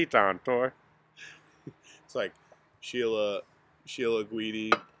prefer a Teton toy. It's like Sheila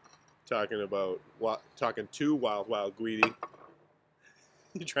Guidi talking to Wild Guidi.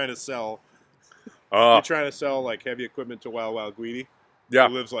 You're trying to sell like heavy equipment to Wild Guidi. Yeah.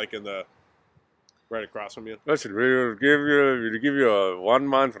 Who lives like right across from you. Listen, we'll give you a 1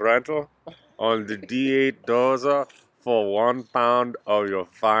 month rental on the D8 dozer for 1 pound of your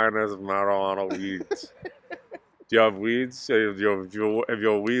finest marijuana weeds. Do you have weeds? If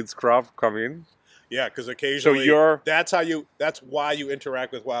your weeds crop come in? Yeah, because occasionally that's why you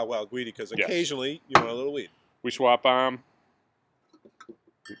interact with Wild Guidi, because occasionally you want a little weed. We swap no,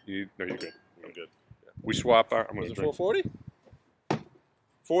 you're good. I'm good. Yeah. We swap I'm Is it 440?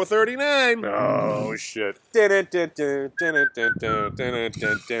 439. Oh shit.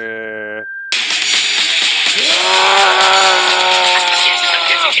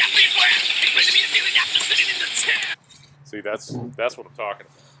 See, that's what I'm talking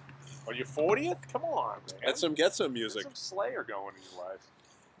about. On your 40th? Come on, man. Get some music. Get some Slayer going in your life.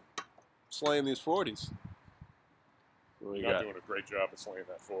 Slaying these 40s. You're not doing a great job of slaying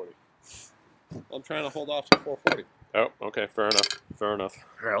that 40. I'm trying to hold off to 440. Oh, okay, fair enough. All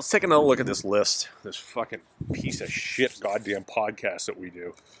right, let's take another look at this list. This fucking piece of shit goddamn podcast that we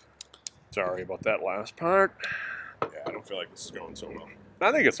do. Sorry about that last part. Yeah, I don't feel like this is going so well.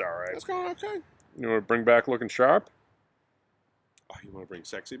 I think it's all right. It's going okay. You want to bring back looking sharp? Oh, you want to bring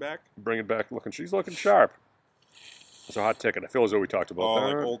sexy back? Bring it back looking. She's looking sharp. It's a hot ticket. I feel as though we talked about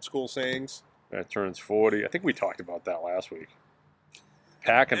that. Like old school sayings? That turns 40. I think we talked about that last week.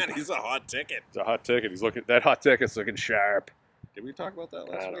 Packing. Man, he's a hot ticket. It's a hot ticket. That hot ticket's looking sharp. Did we talk about that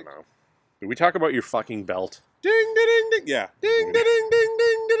last week? I don't know. Did we talk about your fucking belt? Ding, ding, ding, ding. Yeah. Ding, ding, ding, ding,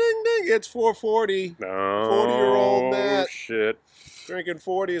 ding, ding, ding. It's 440. No. 40-year-old Matt. Shit. Drinking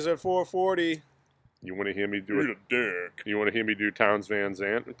 40s at 440. You want to hear me do it? You're a dick. You want to hear me do Townes Van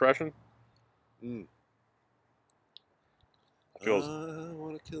Zandt impression? I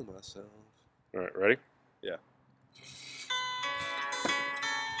want to kill myself. All right, ready? Yeah.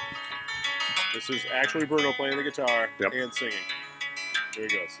 This is actually Bruno playing the guitar and singing. Here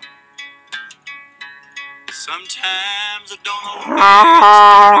he goes. Sometimes I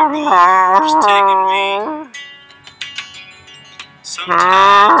don't know where's taking me. Sometimes I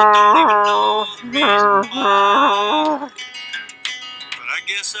don't even know the reason why. But I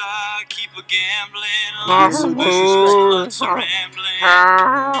guess I keep a gambling on some lots of rambling.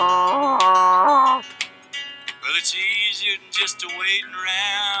 Well, it's easier than just waiting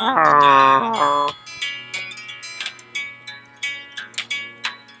around to die.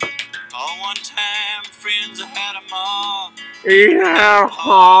 All one time, friends, I had 'em all.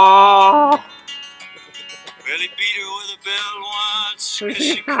 Well, he beat her with a belt once, 'cause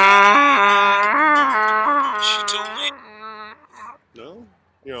she cried. She told me. No?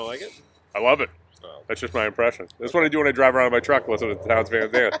 You don't like it? I love it. Oh. That's just my impression. That's what I do when I drive around in my truck listening to Townes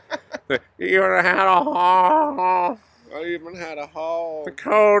Van Zandt. You ever had a haul? I even had a haul. The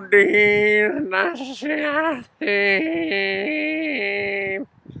codeine. That's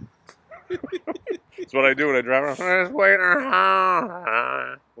what I do when I drive around. I'm just waiting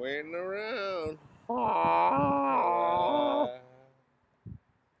around. Waiting around. I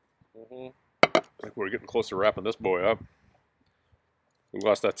think we're getting close to wrapping this boy up. We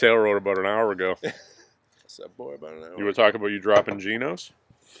lost that tail road about an hour ago. That's that boy about an hour. You were talking about you dropping Geno's?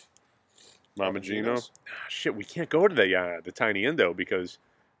 Mama Gino? Shit, we can't go to the Tiny Indo because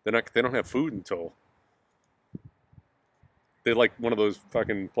they don't have food until... They're like one of those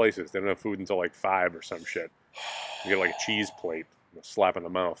fucking places. They don't have food until like 5 or some shit. You get like a cheese plate, a slap in the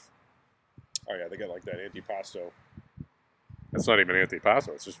mouth. Oh yeah, they got like that antipasto. That's not even antipasto.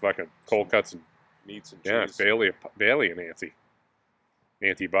 It's just fucking cold cuts and meats and cheese. Yeah, Bailey and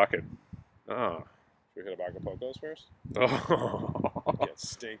anti-bucket. Oh. Should we hit a bag of Pocos first? Oh. Get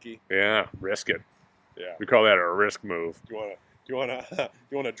stinky. Yeah, risk it. Yeah. We call that a risk move. Do you want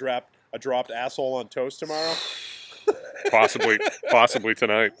to drop a dropped asshole on toast tomorrow? Possibly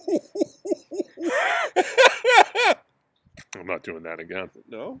tonight. I'm not doing that again.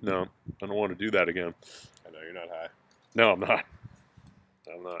 No? No, I don't want to do that again. I know, you're not high. No, I'm not.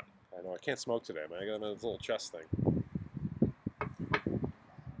 I know, I can't smoke today, man. I got this little chest thing.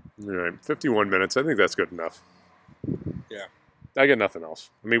 All right, 51 minutes. I think that's good enough. Yeah. I got nothing else.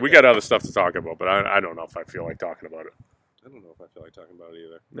 I mean, we got other stuff to talk about, but I don't know if I feel like talking about it. I don't know if I feel like talking about it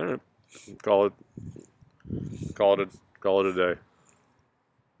either. All right. Call it a day.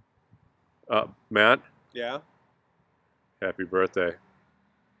 Matt, Yeah? happy birthday.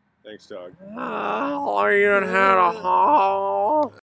 Thanks, dog. Oh, you had a